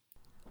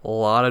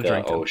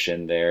drinking.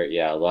 Ocean there.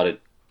 Yeah, a lot of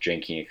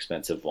drinking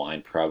expensive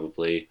wine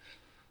probably.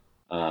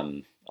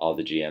 All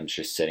the GMs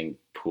just sitting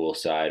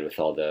poolside with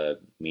all the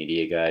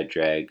media guy,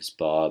 Dregs,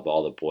 Bob,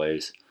 all the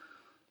boys.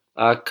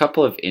 A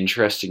couple of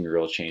interesting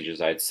rule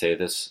changes, I'd say.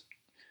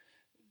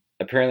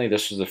 Apparently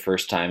this was the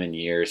first time in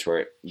years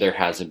where there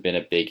hasn't been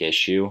a big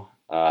issue.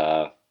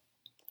 There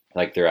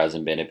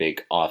hasn't been a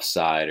big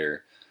offside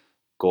or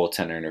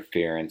goaltender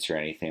interference or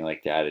anything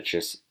like that. It's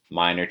just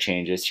minor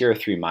changes. Here are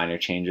 3 minor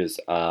changes.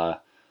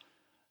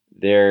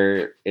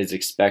 There is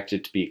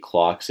expected to be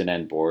clocks and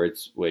end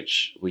boards,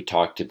 which we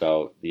talked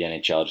about the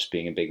NHL just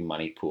being a big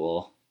money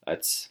pool.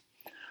 That's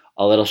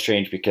a little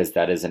strange because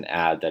that is an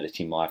ad that a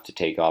team will have to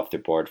take off their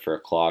board for a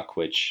clock,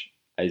 which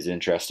is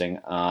interesting.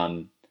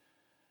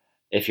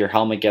 If your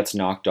helmet gets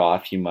knocked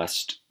off, you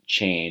must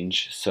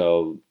change.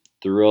 So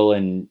the rule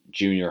in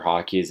junior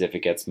hockey is if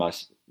it gets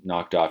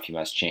knocked off, you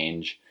must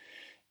change.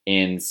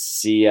 In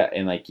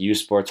U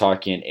Sports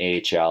Hockey and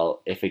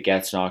AHL, if it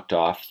gets knocked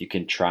off, you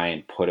can try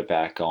and put it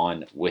back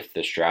on with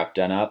the strap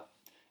done up.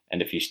 And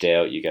if you stay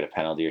out, you get a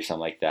penalty or something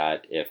like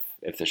that if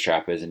the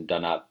strap isn't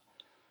done up.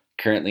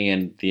 Currently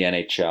in the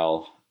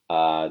NHL,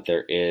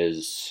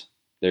 there's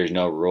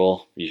no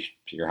rule.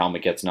 Your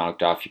helmet gets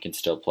knocked off, you can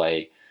still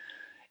play.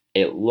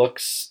 It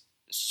looks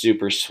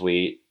super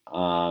sweet,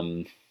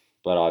 but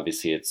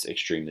obviously it's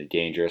extremely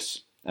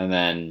dangerous. And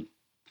then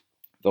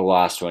the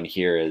last one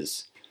here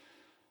is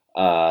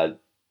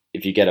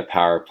if you get a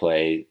power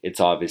play, it's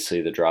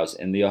obviously the draws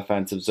in the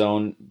offensive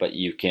zone, but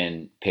you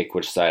can pick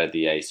which side of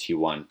the ice you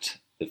want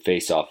the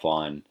face-off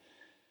on.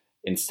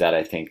 Instead,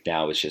 I think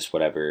now it's just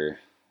whatever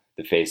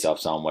the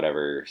face-off's on,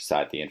 whatever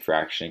side the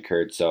infraction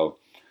occurred. So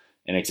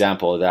an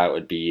example of that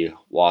would be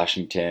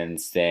Washington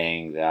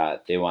saying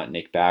that they want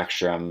Nick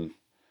Backstrom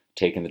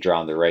taking the draw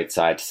on the right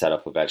side to set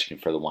up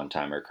Ovechkin for the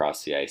one-timer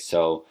across the ice.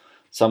 So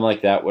something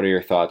like that. What are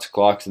your thoughts?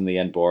 Clocks in the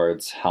end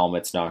boards,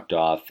 helmets knocked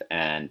off,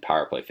 and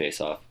power play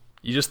face off.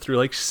 You just threw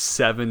like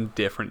 7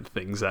 different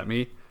things at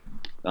me.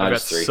 No, I've got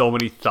just 3. so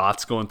many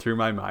thoughts going through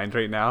my mind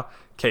right now.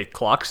 Okay,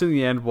 clocks in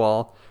the end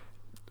wall,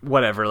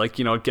 whatever. Like,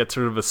 it gets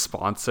rid of a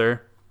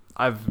sponsor.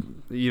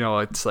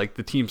 It's like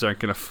the teams aren't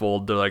going to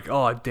fold. They're like,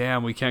 oh,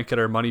 damn, we can't get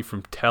our money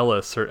from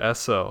TELUS or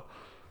Esso.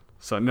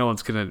 So no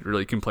one's going to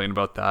really complain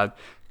about that.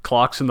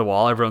 Clocks in the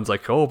wall, everyone's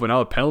like, oh, but now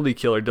a penalty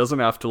killer doesn't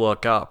have to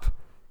look up.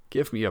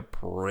 Give me a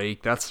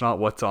break. That's not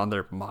what's on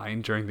their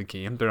mind during the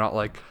game. They're not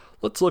like,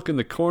 let's look in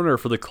the corner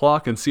for the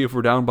clock and see if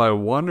we're down by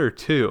 1 or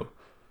 2.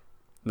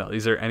 No,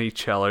 these are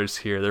NHLers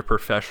here. They're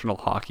professional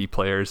hockey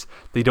players.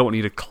 They don't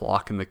need a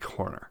clock in the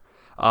corner.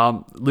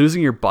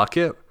 Losing your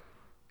bucket,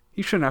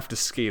 you shouldn't have to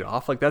skate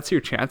off. Like, that's your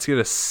chance to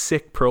get a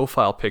sick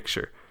profile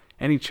picture.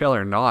 NHL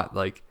or not,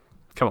 like,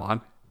 come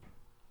on.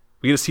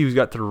 We got to see who's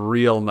got the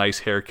real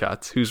nice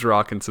haircuts, who's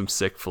rocking some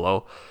sick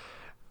flow.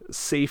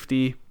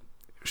 Safety,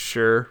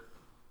 sure,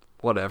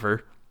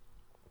 whatever.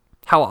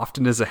 How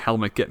often does a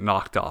helmet get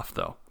knocked off,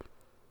 though?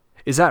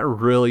 Is that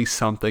really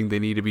something they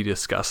need to be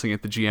discussing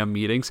at the GM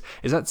meetings?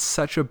 Is that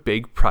such a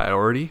big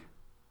priority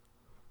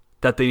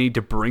that they need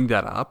to bring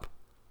that up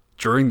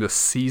during the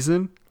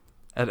season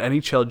at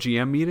NHL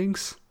GM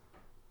meetings?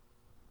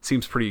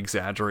 Seems pretty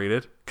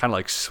exaggerated, kind of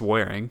like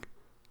swearing.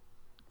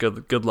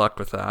 Good luck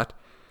with that.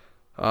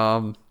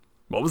 What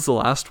was the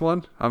last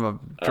one?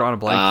 I'm drawing a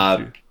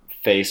blank.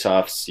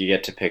 Face-offs, you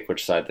get to pick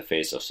which side the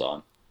face-off's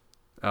on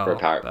for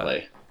power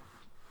play.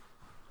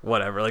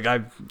 Whatever. Like, I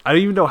don't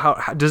even know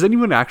how does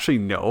anyone actually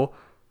know?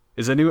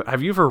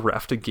 Have you ever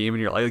reffed a game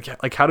in your life?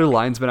 Like how do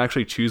linesmen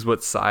actually choose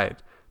what side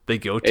they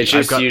go to? It's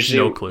just I've got usually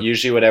no clue.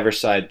 Usually whatever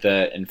side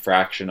the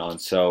infraction on.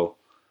 So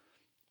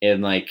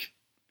in like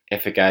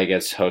if a guy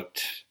gets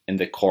hooked in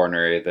the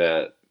corner,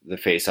 the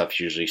face-off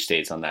usually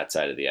stays on that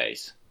side of the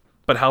ice.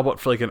 But how about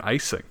for like an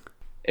icing?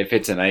 If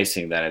it's an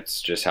icing, then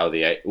it's just how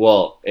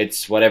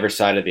it's whatever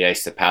side of the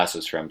ice the pass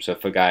was from. So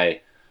if a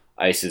guy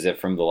ices it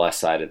from the left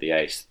side of the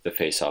ice, the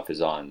face-off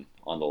is on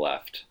the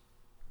left.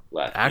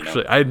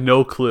 Actually, I had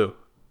no clue.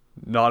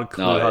 Not a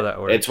clue how that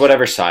works. It's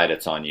whatever side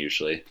it's on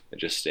usually. It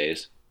just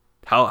stays.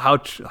 How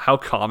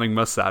calming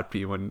must that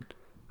be when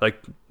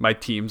like my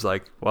team's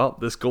like, well,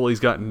 this goalie's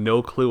got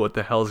no clue what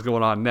the hell is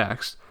going on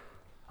next.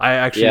 I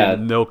actually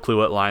had no clue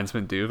what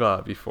linesmen do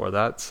before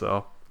that,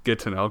 so good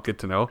to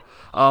know.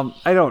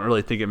 I don't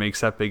really think it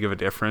makes that big of a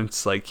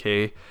difference. Like,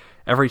 hey,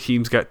 every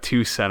team's got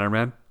 2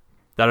 centermen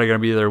that are going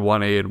to be their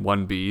 1A and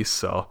 1B,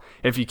 so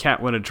if you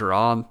can't win a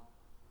draw,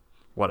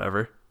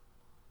 whatever.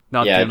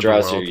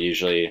 Draws are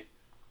usually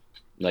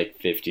like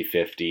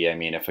 50-50. I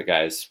mean, if a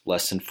guy's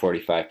less than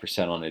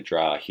 45% on a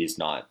draw, he's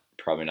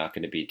probably not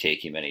going to be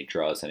taking many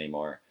draws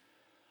anymore.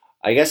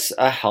 I guess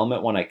a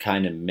helmet one I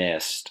kind of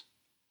missed.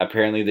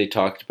 Apparently they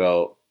talked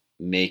about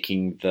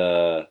making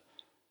the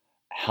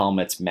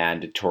helmets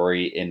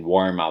mandatory in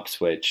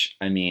warm-ups, which,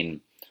 I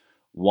mean,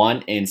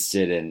 one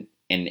incident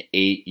in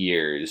 8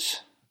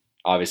 years,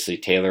 obviously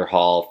Taylor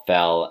Hall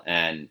fell,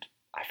 and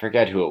I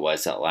forget who it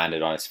was that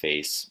landed on his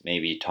face.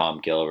 Maybe Tom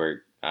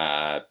Gilbert,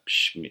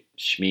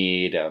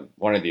 Schmid,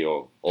 one of the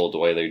old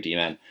Oiler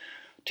D-men.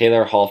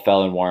 Taylor Hall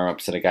fell in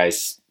warm-ups, and a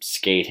guy's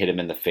skate hit him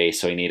in the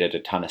face, so he needed a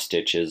ton of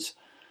stitches.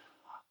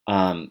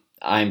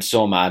 I'm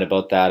so mad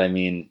about that. I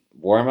mean,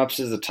 warm-ups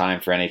is the time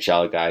for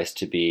NHL guys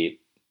to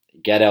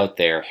get out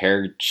there,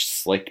 hair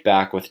slicked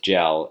back with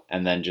gel,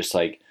 and then just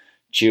like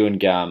chewing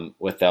gum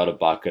without a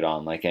bucket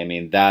on. Like, I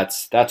mean,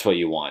 that's what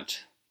you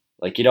want.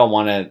 Like, you don't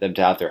want them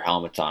to have their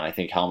helmets on. I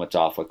think helmets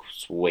off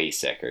looks way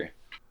sicker.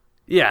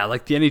 Yeah,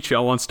 like the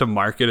NHL wants to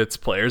market its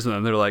players, and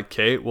then they're like,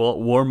 okay, well,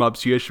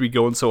 warm-ups, you guys should be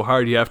going so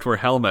hard, you have to wear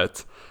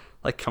helmets.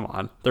 Like, come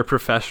on. They're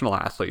professional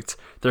athletes.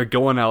 They're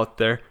going out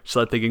there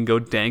so that they can go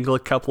dangle a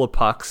couple of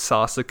pucks,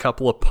 sauce a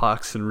couple of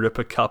pucks, and rip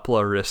a couple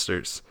of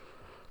wristers.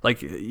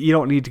 Like, you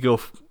don't need to go...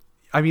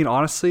 I mean,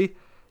 honestly,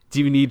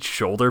 do you need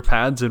shoulder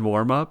pads in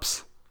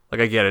warm-ups? Like,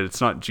 I get it.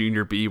 It's not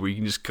Junior B where you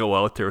can just go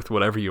out there with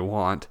whatever you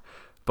want.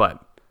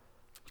 But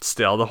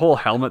still, the whole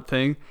helmet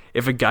thing,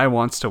 if a guy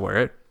wants to wear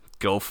it,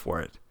 go for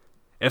it.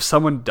 If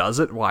someone does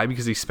it, why?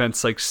 Because he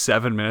spends like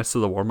 7 minutes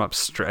of the warm-up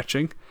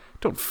stretching?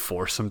 Don't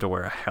force him to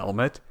wear a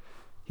helmet.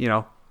 You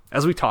know,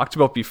 as we talked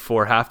about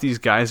before, half these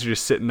guys are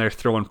just sitting there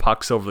throwing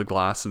pucks over the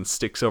glass and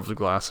sticks over the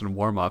glass in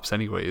warm-ups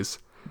anyways.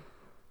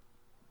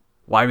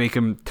 Why make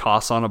him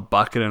toss on a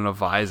bucket and a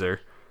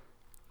visor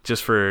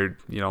just for,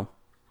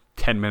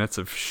 10 minutes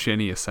of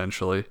shinny,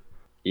 essentially?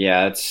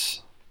 Yeah,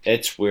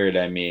 it's weird.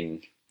 I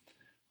mean,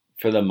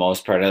 for the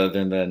most part, other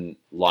than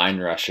line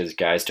rushes,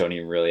 guys don't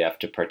even really have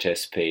to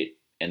participate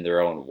in their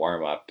own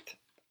warm-up.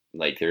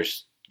 Like,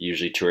 there's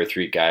usually 2 or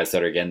 3 guys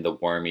that are getting the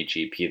warmy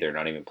GP. They're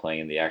not even playing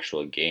in the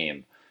actual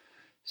game.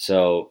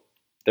 So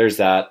there's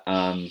that.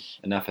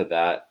 Enough of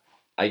that.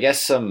 I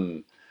guess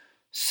some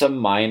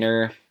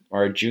minor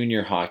or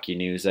junior hockey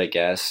news, I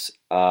guess.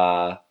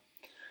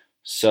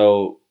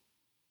 So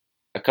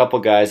a couple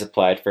guys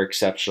applied for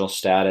exceptional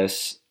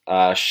status.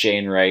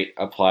 Shane Wright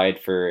applied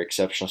for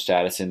exceptional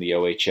status in the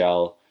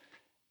OHL,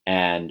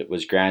 and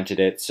was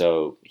granted it,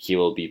 so he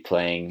will be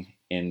playing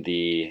in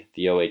the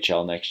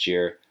OHL next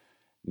year.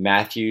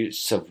 Matthew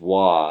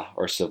Savoy,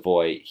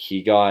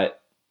 he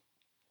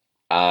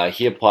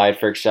applied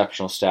for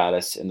exceptional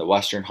status in the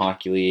Western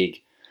Hockey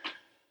League,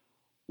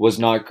 was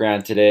not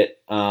granted it.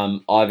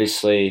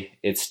 Obviously,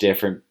 it's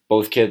different.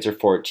 Both kids are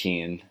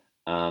 14,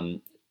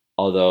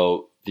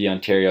 although the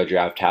Ontario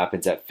draft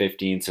happens at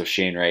 15, so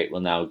Shane Wright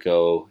will now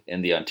go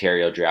in the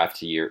Ontario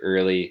draft a year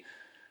early.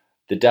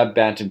 The Dub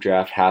Bantam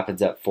draft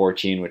happens at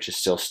 14, which is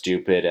still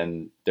stupid,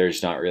 and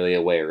there's not really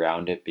a way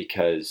around it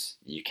because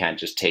you can't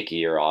just take a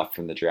year off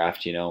from the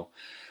draft,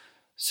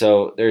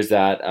 So there's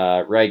that.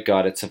 Wright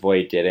got it,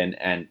 Savoy didn't,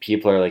 and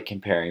people are like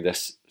comparing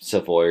this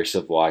Savoy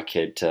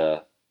kid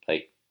to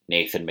like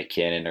Nathan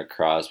McKinnon or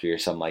Crosby or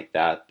something like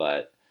that,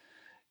 but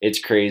it's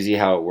crazy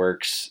how it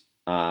works.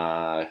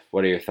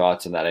 What are your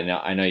thoughts on that?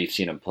 I know you've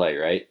seen him play,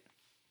 right?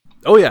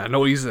 Oh yeah,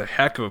 no, he's a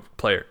heck of a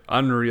player,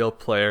 unreal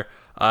player.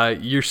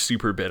 You're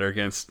super bitter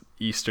against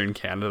Eastern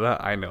Canada.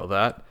 I know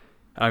that.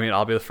 I mean,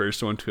 I'll be the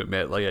first one to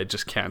admit, like, I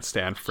just can't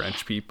stand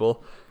French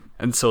people.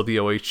 And so the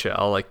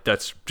OHL, like,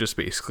 that's just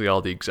basically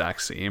all the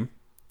exact same.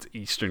 It's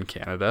Eastern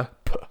Canada.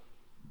 Puh.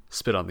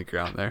 Spit on the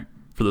ground there,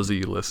 for those of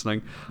you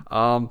listening.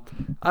 I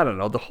don't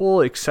know. The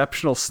whole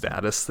exceptional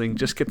status thing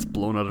just gets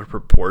blown out of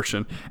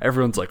proportion.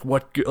 Everyone's like,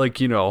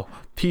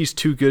 he's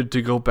too good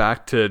to go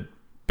back to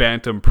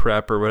Bantam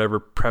Prep or whatever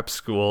prep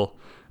school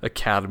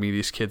academy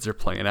these kids are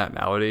playing at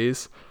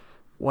nowadays.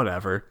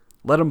 Whatever.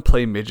 Let them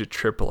play midget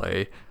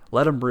AAA.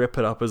 Let them rip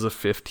it up as a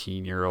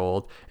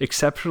 15-year-old.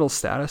 Exceptional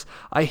status.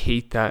 I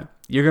hate that.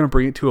 You're going to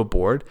bring it to a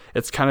board.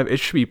 It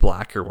should be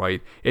black or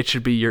white. It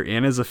should be you're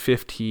in as a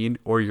 15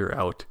 or you're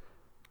out.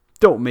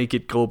 Don't make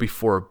it go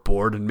before a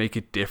board and make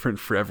it different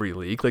for every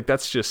league. Like,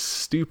 that's just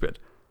stupid.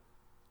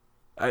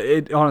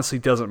 It honestly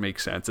doesn't make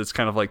sense. It's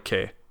kind of like,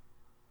 okay,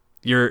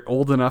 you're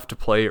old enough to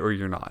play or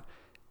you're not.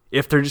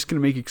 If they're just going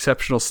to make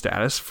exceptional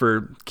status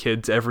for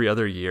kids every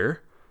other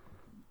year,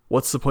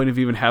 what's the point of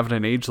even having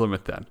an age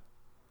limit then?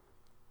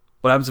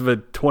 What happens if a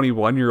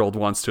 21-year-old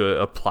wants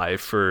to apply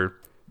for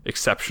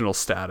exceptional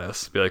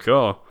status? Be like,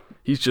 oh,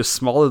 he's just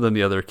smaller than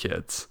the other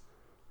kids.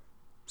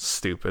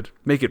 Stupid.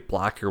 Make it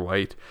black or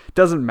white. It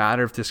doesn't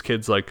matter if this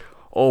kid's like,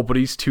 oh, but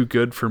he's too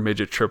good for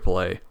midget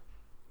AAA.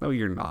 No,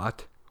 you're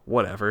not.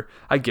 Whatever.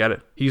 I get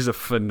it. He's a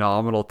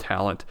phenomenal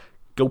talent.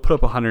 Go put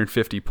up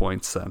 150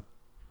 points then.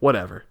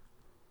 Whatever.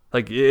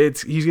 Like,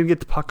 he's going to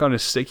get the puck on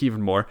his stick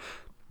even more.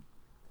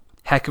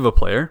 Heck of a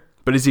player.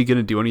 But is he going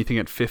to do anything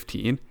at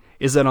 15?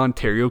 Is that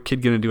Ontario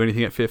kid going to do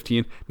anything at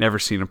 15? Never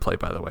seen him play,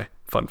 by the way.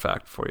 Fun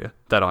fact for you.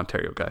 That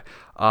Ontario guy.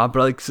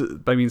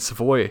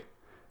 Savoy,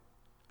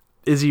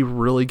 is he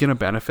really going to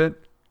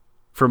benefit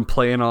from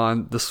playing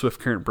on the Swift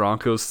Current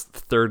Broncos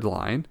third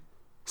line?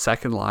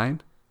 Second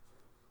line?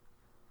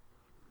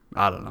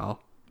 I don't know.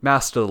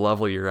 Master the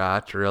level you're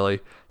at,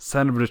 really.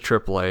 Send him to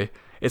AAA.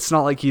 It's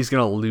not like he's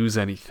going to lose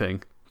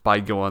anything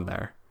by going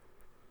there.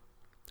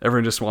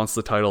 Everyone just wants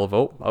the title of,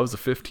 oh, I was a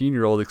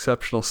 15-year-old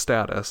exceptional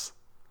status.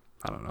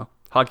 I don't know.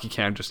 Hockey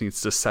Canada just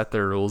needs to set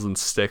their rules and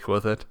stick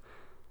with it.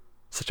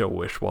 Such a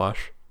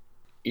wish-wash.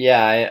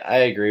 Yeah, I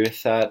agree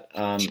with that.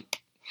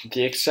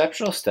 The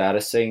exceptional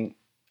status thing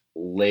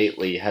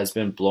lately has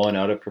been blown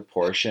out of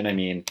proportion. I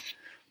mean,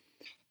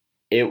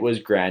 it was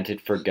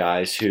granted for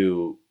guys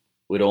who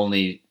would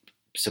only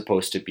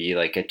supposed to be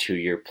like a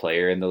 2-year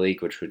player in the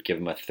league, which would give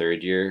him a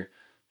third year,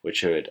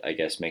 which would, I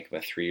guess, make him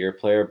a 3-year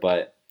player.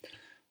 But,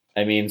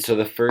 I mean, so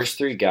the first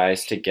 3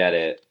 guys to get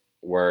it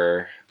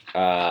were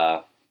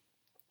John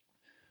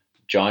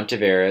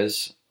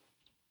Tavares,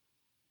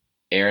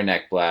 Aaron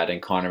Ekblad, and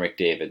Connor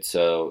McDavid.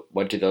 So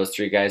what do those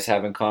 3 guys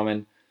have in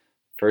common?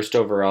 First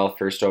overall. 2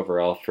 are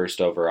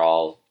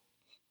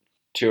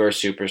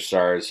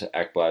superstars.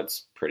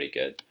 Ekblad's pretty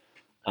good.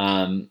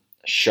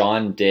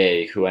 Sean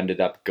Day, who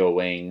ended up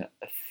going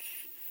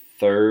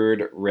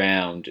 3rd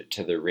round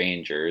to the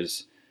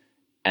Rangers,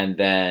 and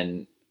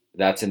then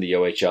that's in the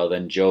OHL.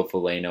 Then Joe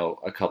Veleno,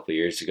 a couple of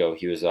years ago,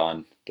 he was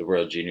on the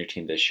World Junior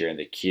team this year in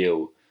the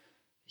Q.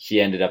 He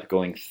ended up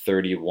going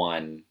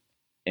 31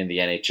 in the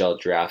NHL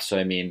draft. So,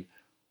 I mean,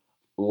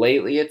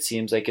 lately it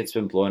seems like it's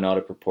been blown out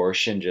of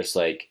proportion. Just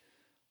like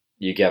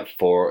you get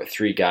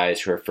 3 guys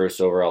who are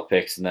first overall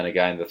picks, and then a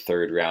guy in the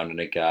 3rd round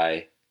and a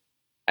guy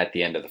at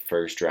the end of the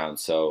 1st round.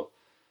 So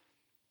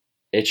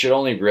it should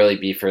only really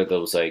be for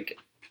those, like,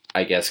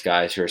 I guess,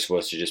 guys who are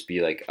supposed to just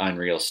be like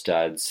unreal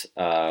studs.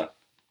 I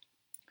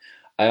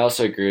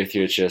also agree with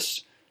you. It's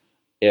just,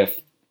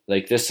 if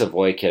like this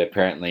Savoy kid,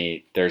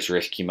 apparently there's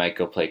risk he might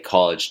go play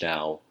college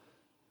now.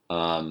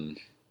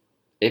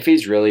 If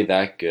he's really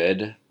that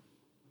good,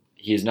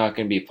 he's not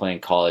going to be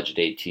playing college at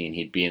 18.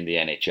 He'd be in the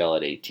NHL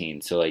at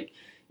 18. So, like,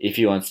 if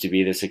he wants to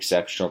be this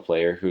exceptional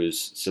player who's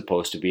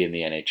supposed to be in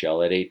the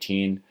NHL at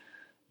 18,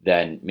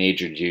 then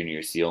major junior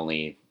is the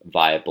only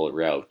viable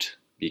route.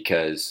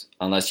 Because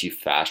unless you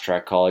fast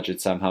track college and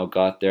somehow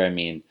got there, I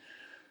mean,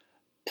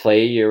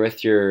 play a year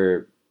with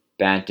your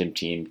Bantam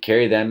team,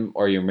 carry them,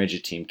 or your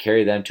midget team,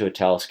 carry them to a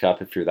Telus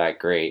Cup if you're that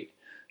great,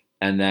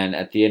 and then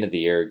at the end of the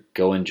year,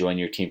 go and join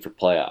your team for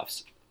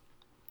playoffs.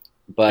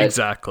 But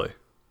Exactly.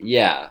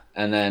 yeah,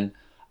 and then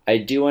I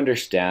do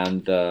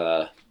understand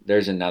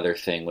there's another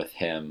thing with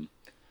him.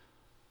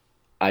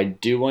 I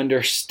do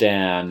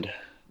understand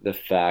the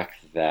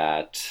fact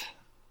that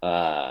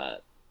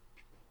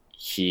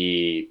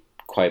he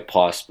quite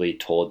possibly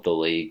told the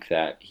league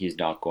that he's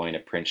not going to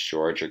Prince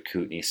George or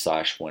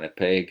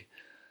Kootenay/Winnipeg.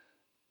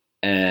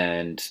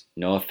 And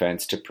no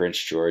offense to Prince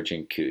George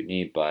and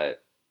Kootenay,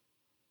 but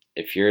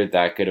if you're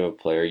that good of a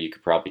player, you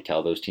could probably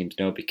tell those teams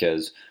no,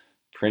 because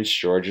Prince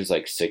George is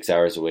like 6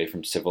 hours away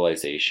from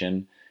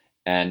civilization,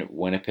 and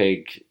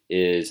Winnipeg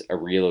is a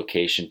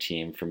relocation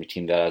team from a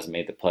team that hasn't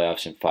made the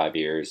playoffs in 5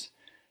 years,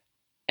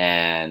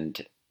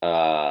 and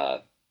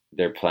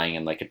they're playing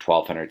in like a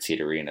 1,200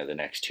 seat arena the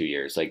next 2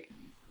 years. Like,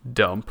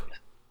 Dump.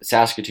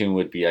 Saskatoon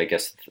would be, I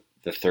guess,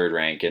 the third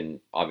rank, and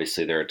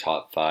obviously they're a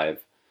top five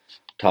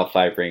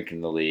rank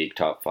in the league,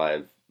 top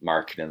five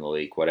market in the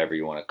league, whatever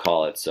you want to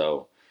call it.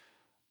 So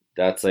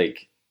that's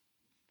like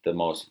the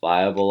most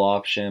viable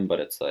option, but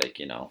it's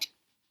like,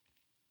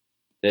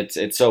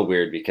 it's so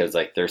weird because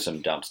like there's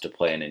some dumps to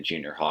play in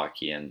junior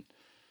hockey, and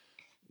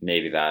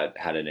maybe that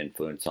had an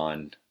influence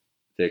on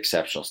the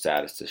exceptional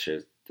status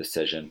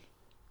decision.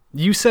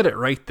 You said it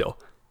right, though.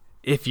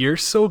 If you're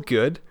so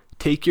good,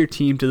 take your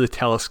team to the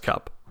TELUS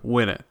Cup.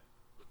 Win it.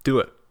 Do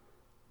it.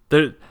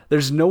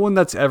 There's no one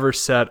that's ever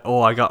said,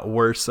 oh, I got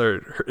worse,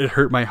 or it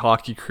hurt my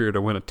hockey career to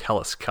win a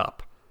TELUS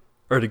Cup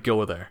or to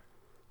go there.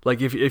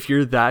 Like, if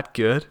you're that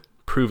good,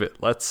 prove it.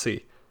 Let's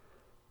see.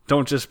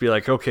 Don't just be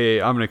like,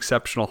 okay, I'm an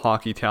exceptional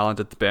hockey talent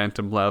at the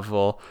bantam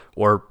level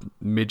or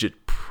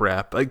midget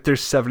prep. Like,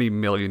 there's 70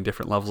 million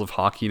different levels of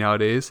hockey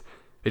nowadays.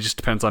 It just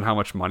depends on how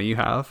much money you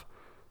have.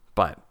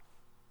 But,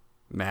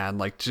 man,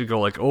 like, to go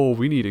like, oh,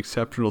 we need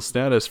exceptional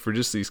status for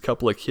just these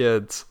couple of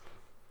kids.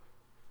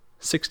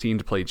 16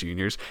 to play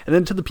juniors. And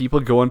then to the people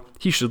going,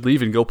 he should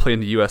leave and go play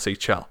in the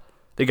USHL.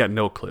 They got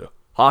no clue.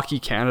 Hockey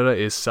Canada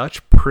is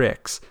such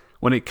pricks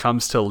when it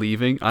comes to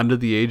leaving under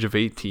the age of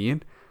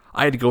 18.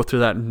 I had to go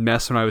through that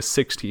mess when I was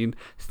 16.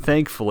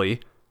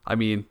 Thankfully, I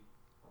mean,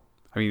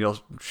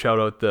 I'll shout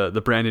out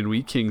the Brandon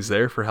Wheat Kings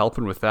there for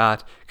helping with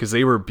that, because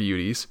they were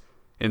beauties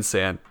and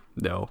saying,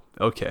 no,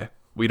 okay,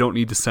 we don't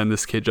need to send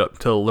this kid up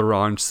to La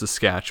Ronge,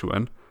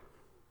 Saskatchewan.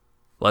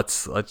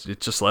 Let's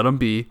just let him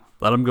be.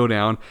 Let him go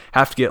down.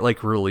 Have to get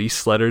like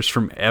release letters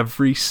from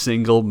every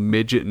single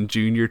midget and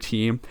junior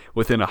team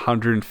within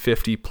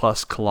 150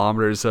 plus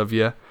kilometers of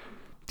you.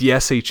 The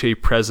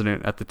SHA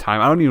president at the time,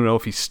 I don't even know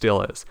if he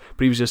still is,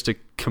 but he was just a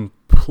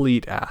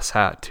complete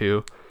asshat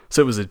too.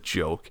 So it was a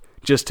joke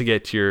just to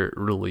get your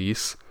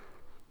release.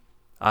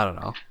 I don't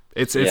know.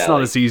 It's not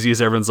like, as easy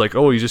as everyone's like,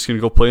 oh, you're just gonna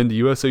go play in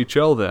the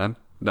USHL then.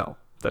 No,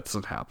 that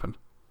doesn't happen.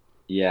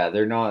 Yeah,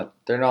 they're not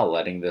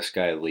letting this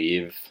guy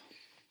leave.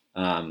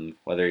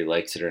 Whether he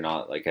likes it or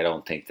not, like, I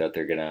don't think that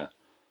they're gonna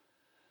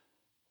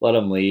let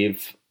him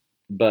leave.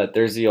 But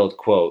there's the old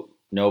quote: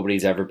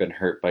 nobody's ever been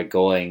hurt by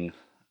going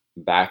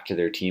back to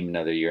their team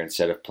another year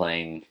instead of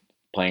playing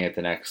at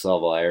the next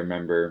level. I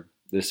remember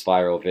this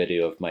viral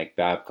video of Mike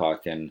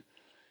Babcock, and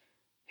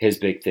his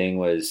big thing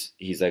was,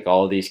 he's like,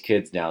 all of these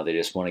kids now, they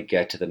just want to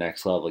get to the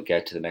next level,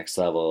 get to the next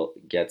level.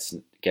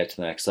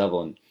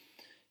 And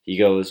he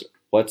goes,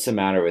 what's the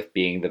matter with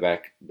being the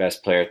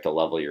best player at the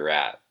level you're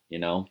at?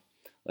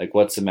 Like,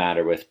 what's the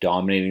matter with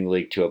dominating the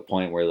league to a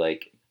point where,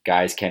 like,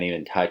 guys can't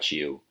even touch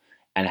you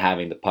and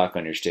having the puck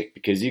on your stick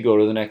because you go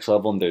to the next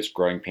level and there's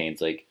growing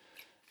pains? Like,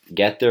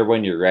 get there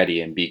when you're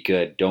ready and be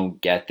good. Don't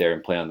get there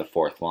and play on the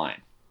fourth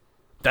line.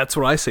 That's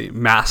what I say.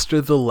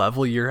 Master the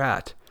level you're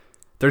at.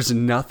 There's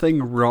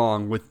nothing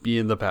wrong with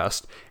being the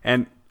best.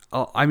 And,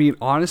 I mean,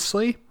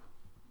 honestly,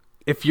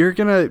 if you're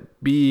going to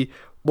be...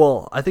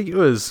 Well, I think it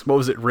was... What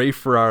was it? Ray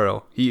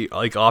Ferraro. He,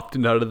 like,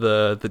 opted out of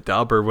the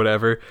dub or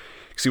whatever,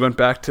 because he went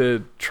back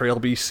to Trail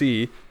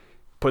BC,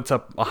 puts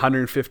up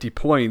 150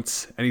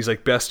 points, and he's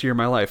like, best year of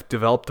my life,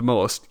 developed the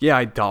most. Yeah,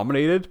 I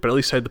dominated, but at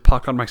least I had the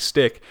puck on my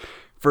stick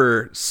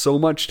for so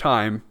much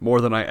time, more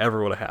than I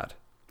ever would have had.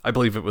 I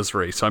believe it was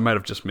Ray, so I might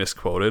have just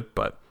misquoted,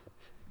 but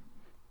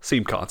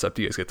same concept.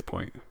 You guys get the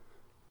point.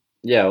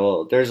 Yeah,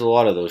 well, there's a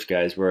lot of those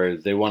guys where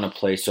they want to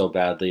play so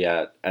badly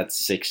at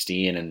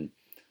 16, and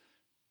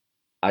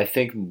I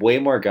think way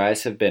more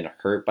guys have been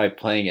hurt by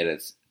playing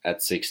it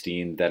at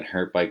 16 than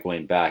hurt by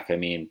going back. I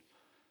mean,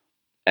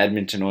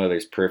 Edmonton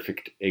Oilers,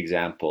 perfect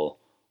example.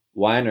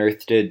 Why on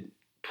earth did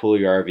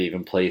Puljujarvi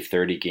even play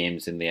 30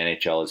 games in the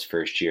NHL his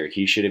first year?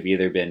 He should have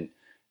either been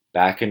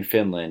back in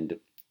Finland,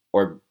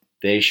 or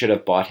they should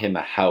have bought him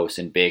a house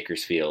in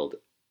Bakersfield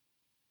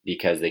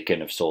because they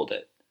couldn't have sold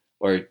it,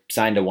 or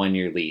signed a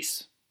 1-year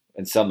lease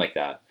and something like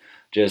that.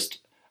 Just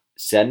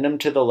send them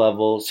to the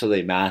level so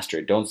they master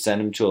it. Don't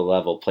send them to a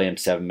level, play them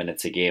 7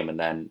 minutes a game, and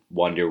then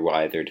wonder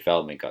why their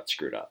development got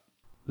screwed up.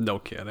 No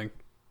kidding.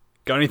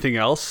 Got anything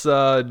else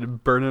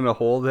burning a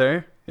hole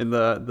there in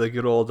the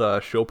good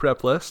old show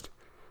prep list?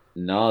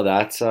 No,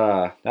 that's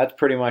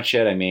pretty much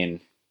it. I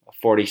mean,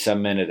 a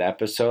 40-some minute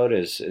episode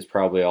is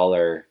probably all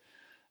our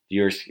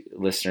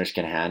listeners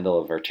can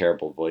handle of our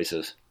terrible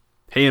voices.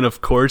 Hey, and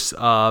of course,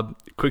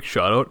 quick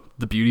shout out,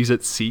 the beauties at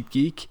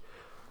SeatGeek,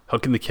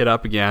 hooking the kid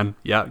up again.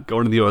 Yeah,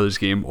 going to the Oilers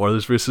game,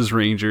 Oilers versus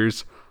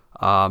Rangers,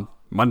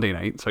 Monday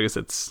night. So I guess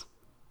it's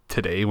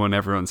today when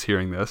everyone's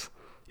hearing this.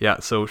 Yeah,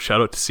 so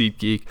shout out to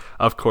SeatGeek.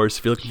 Of course,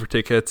 if you're looking for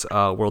tickets,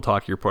 World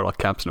Hockey Report, all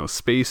caps, no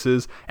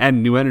spaces,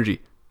 and New Energy.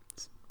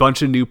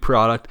 Bunch of new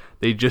product.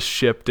 They just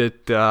shipped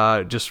it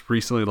just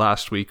recently,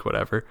 last week,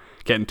 whatever.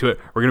 Getting to it.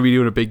 We're going to be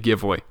doing a big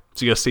giveaway.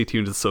 So you got to stay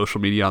tuned to the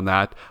social media on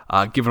that.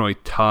 Giving away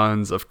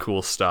tons of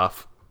cool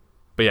stuff.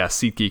 But yeah,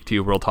 SeatGeek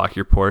too, World Hockey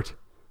Report.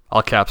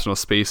 All caps, no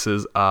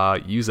spaces.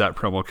 Use that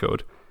promo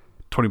code.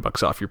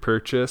 $20 off your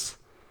purchase.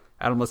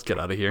 Adam, let's get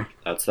out of here.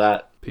 That's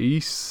that.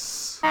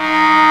 Peace.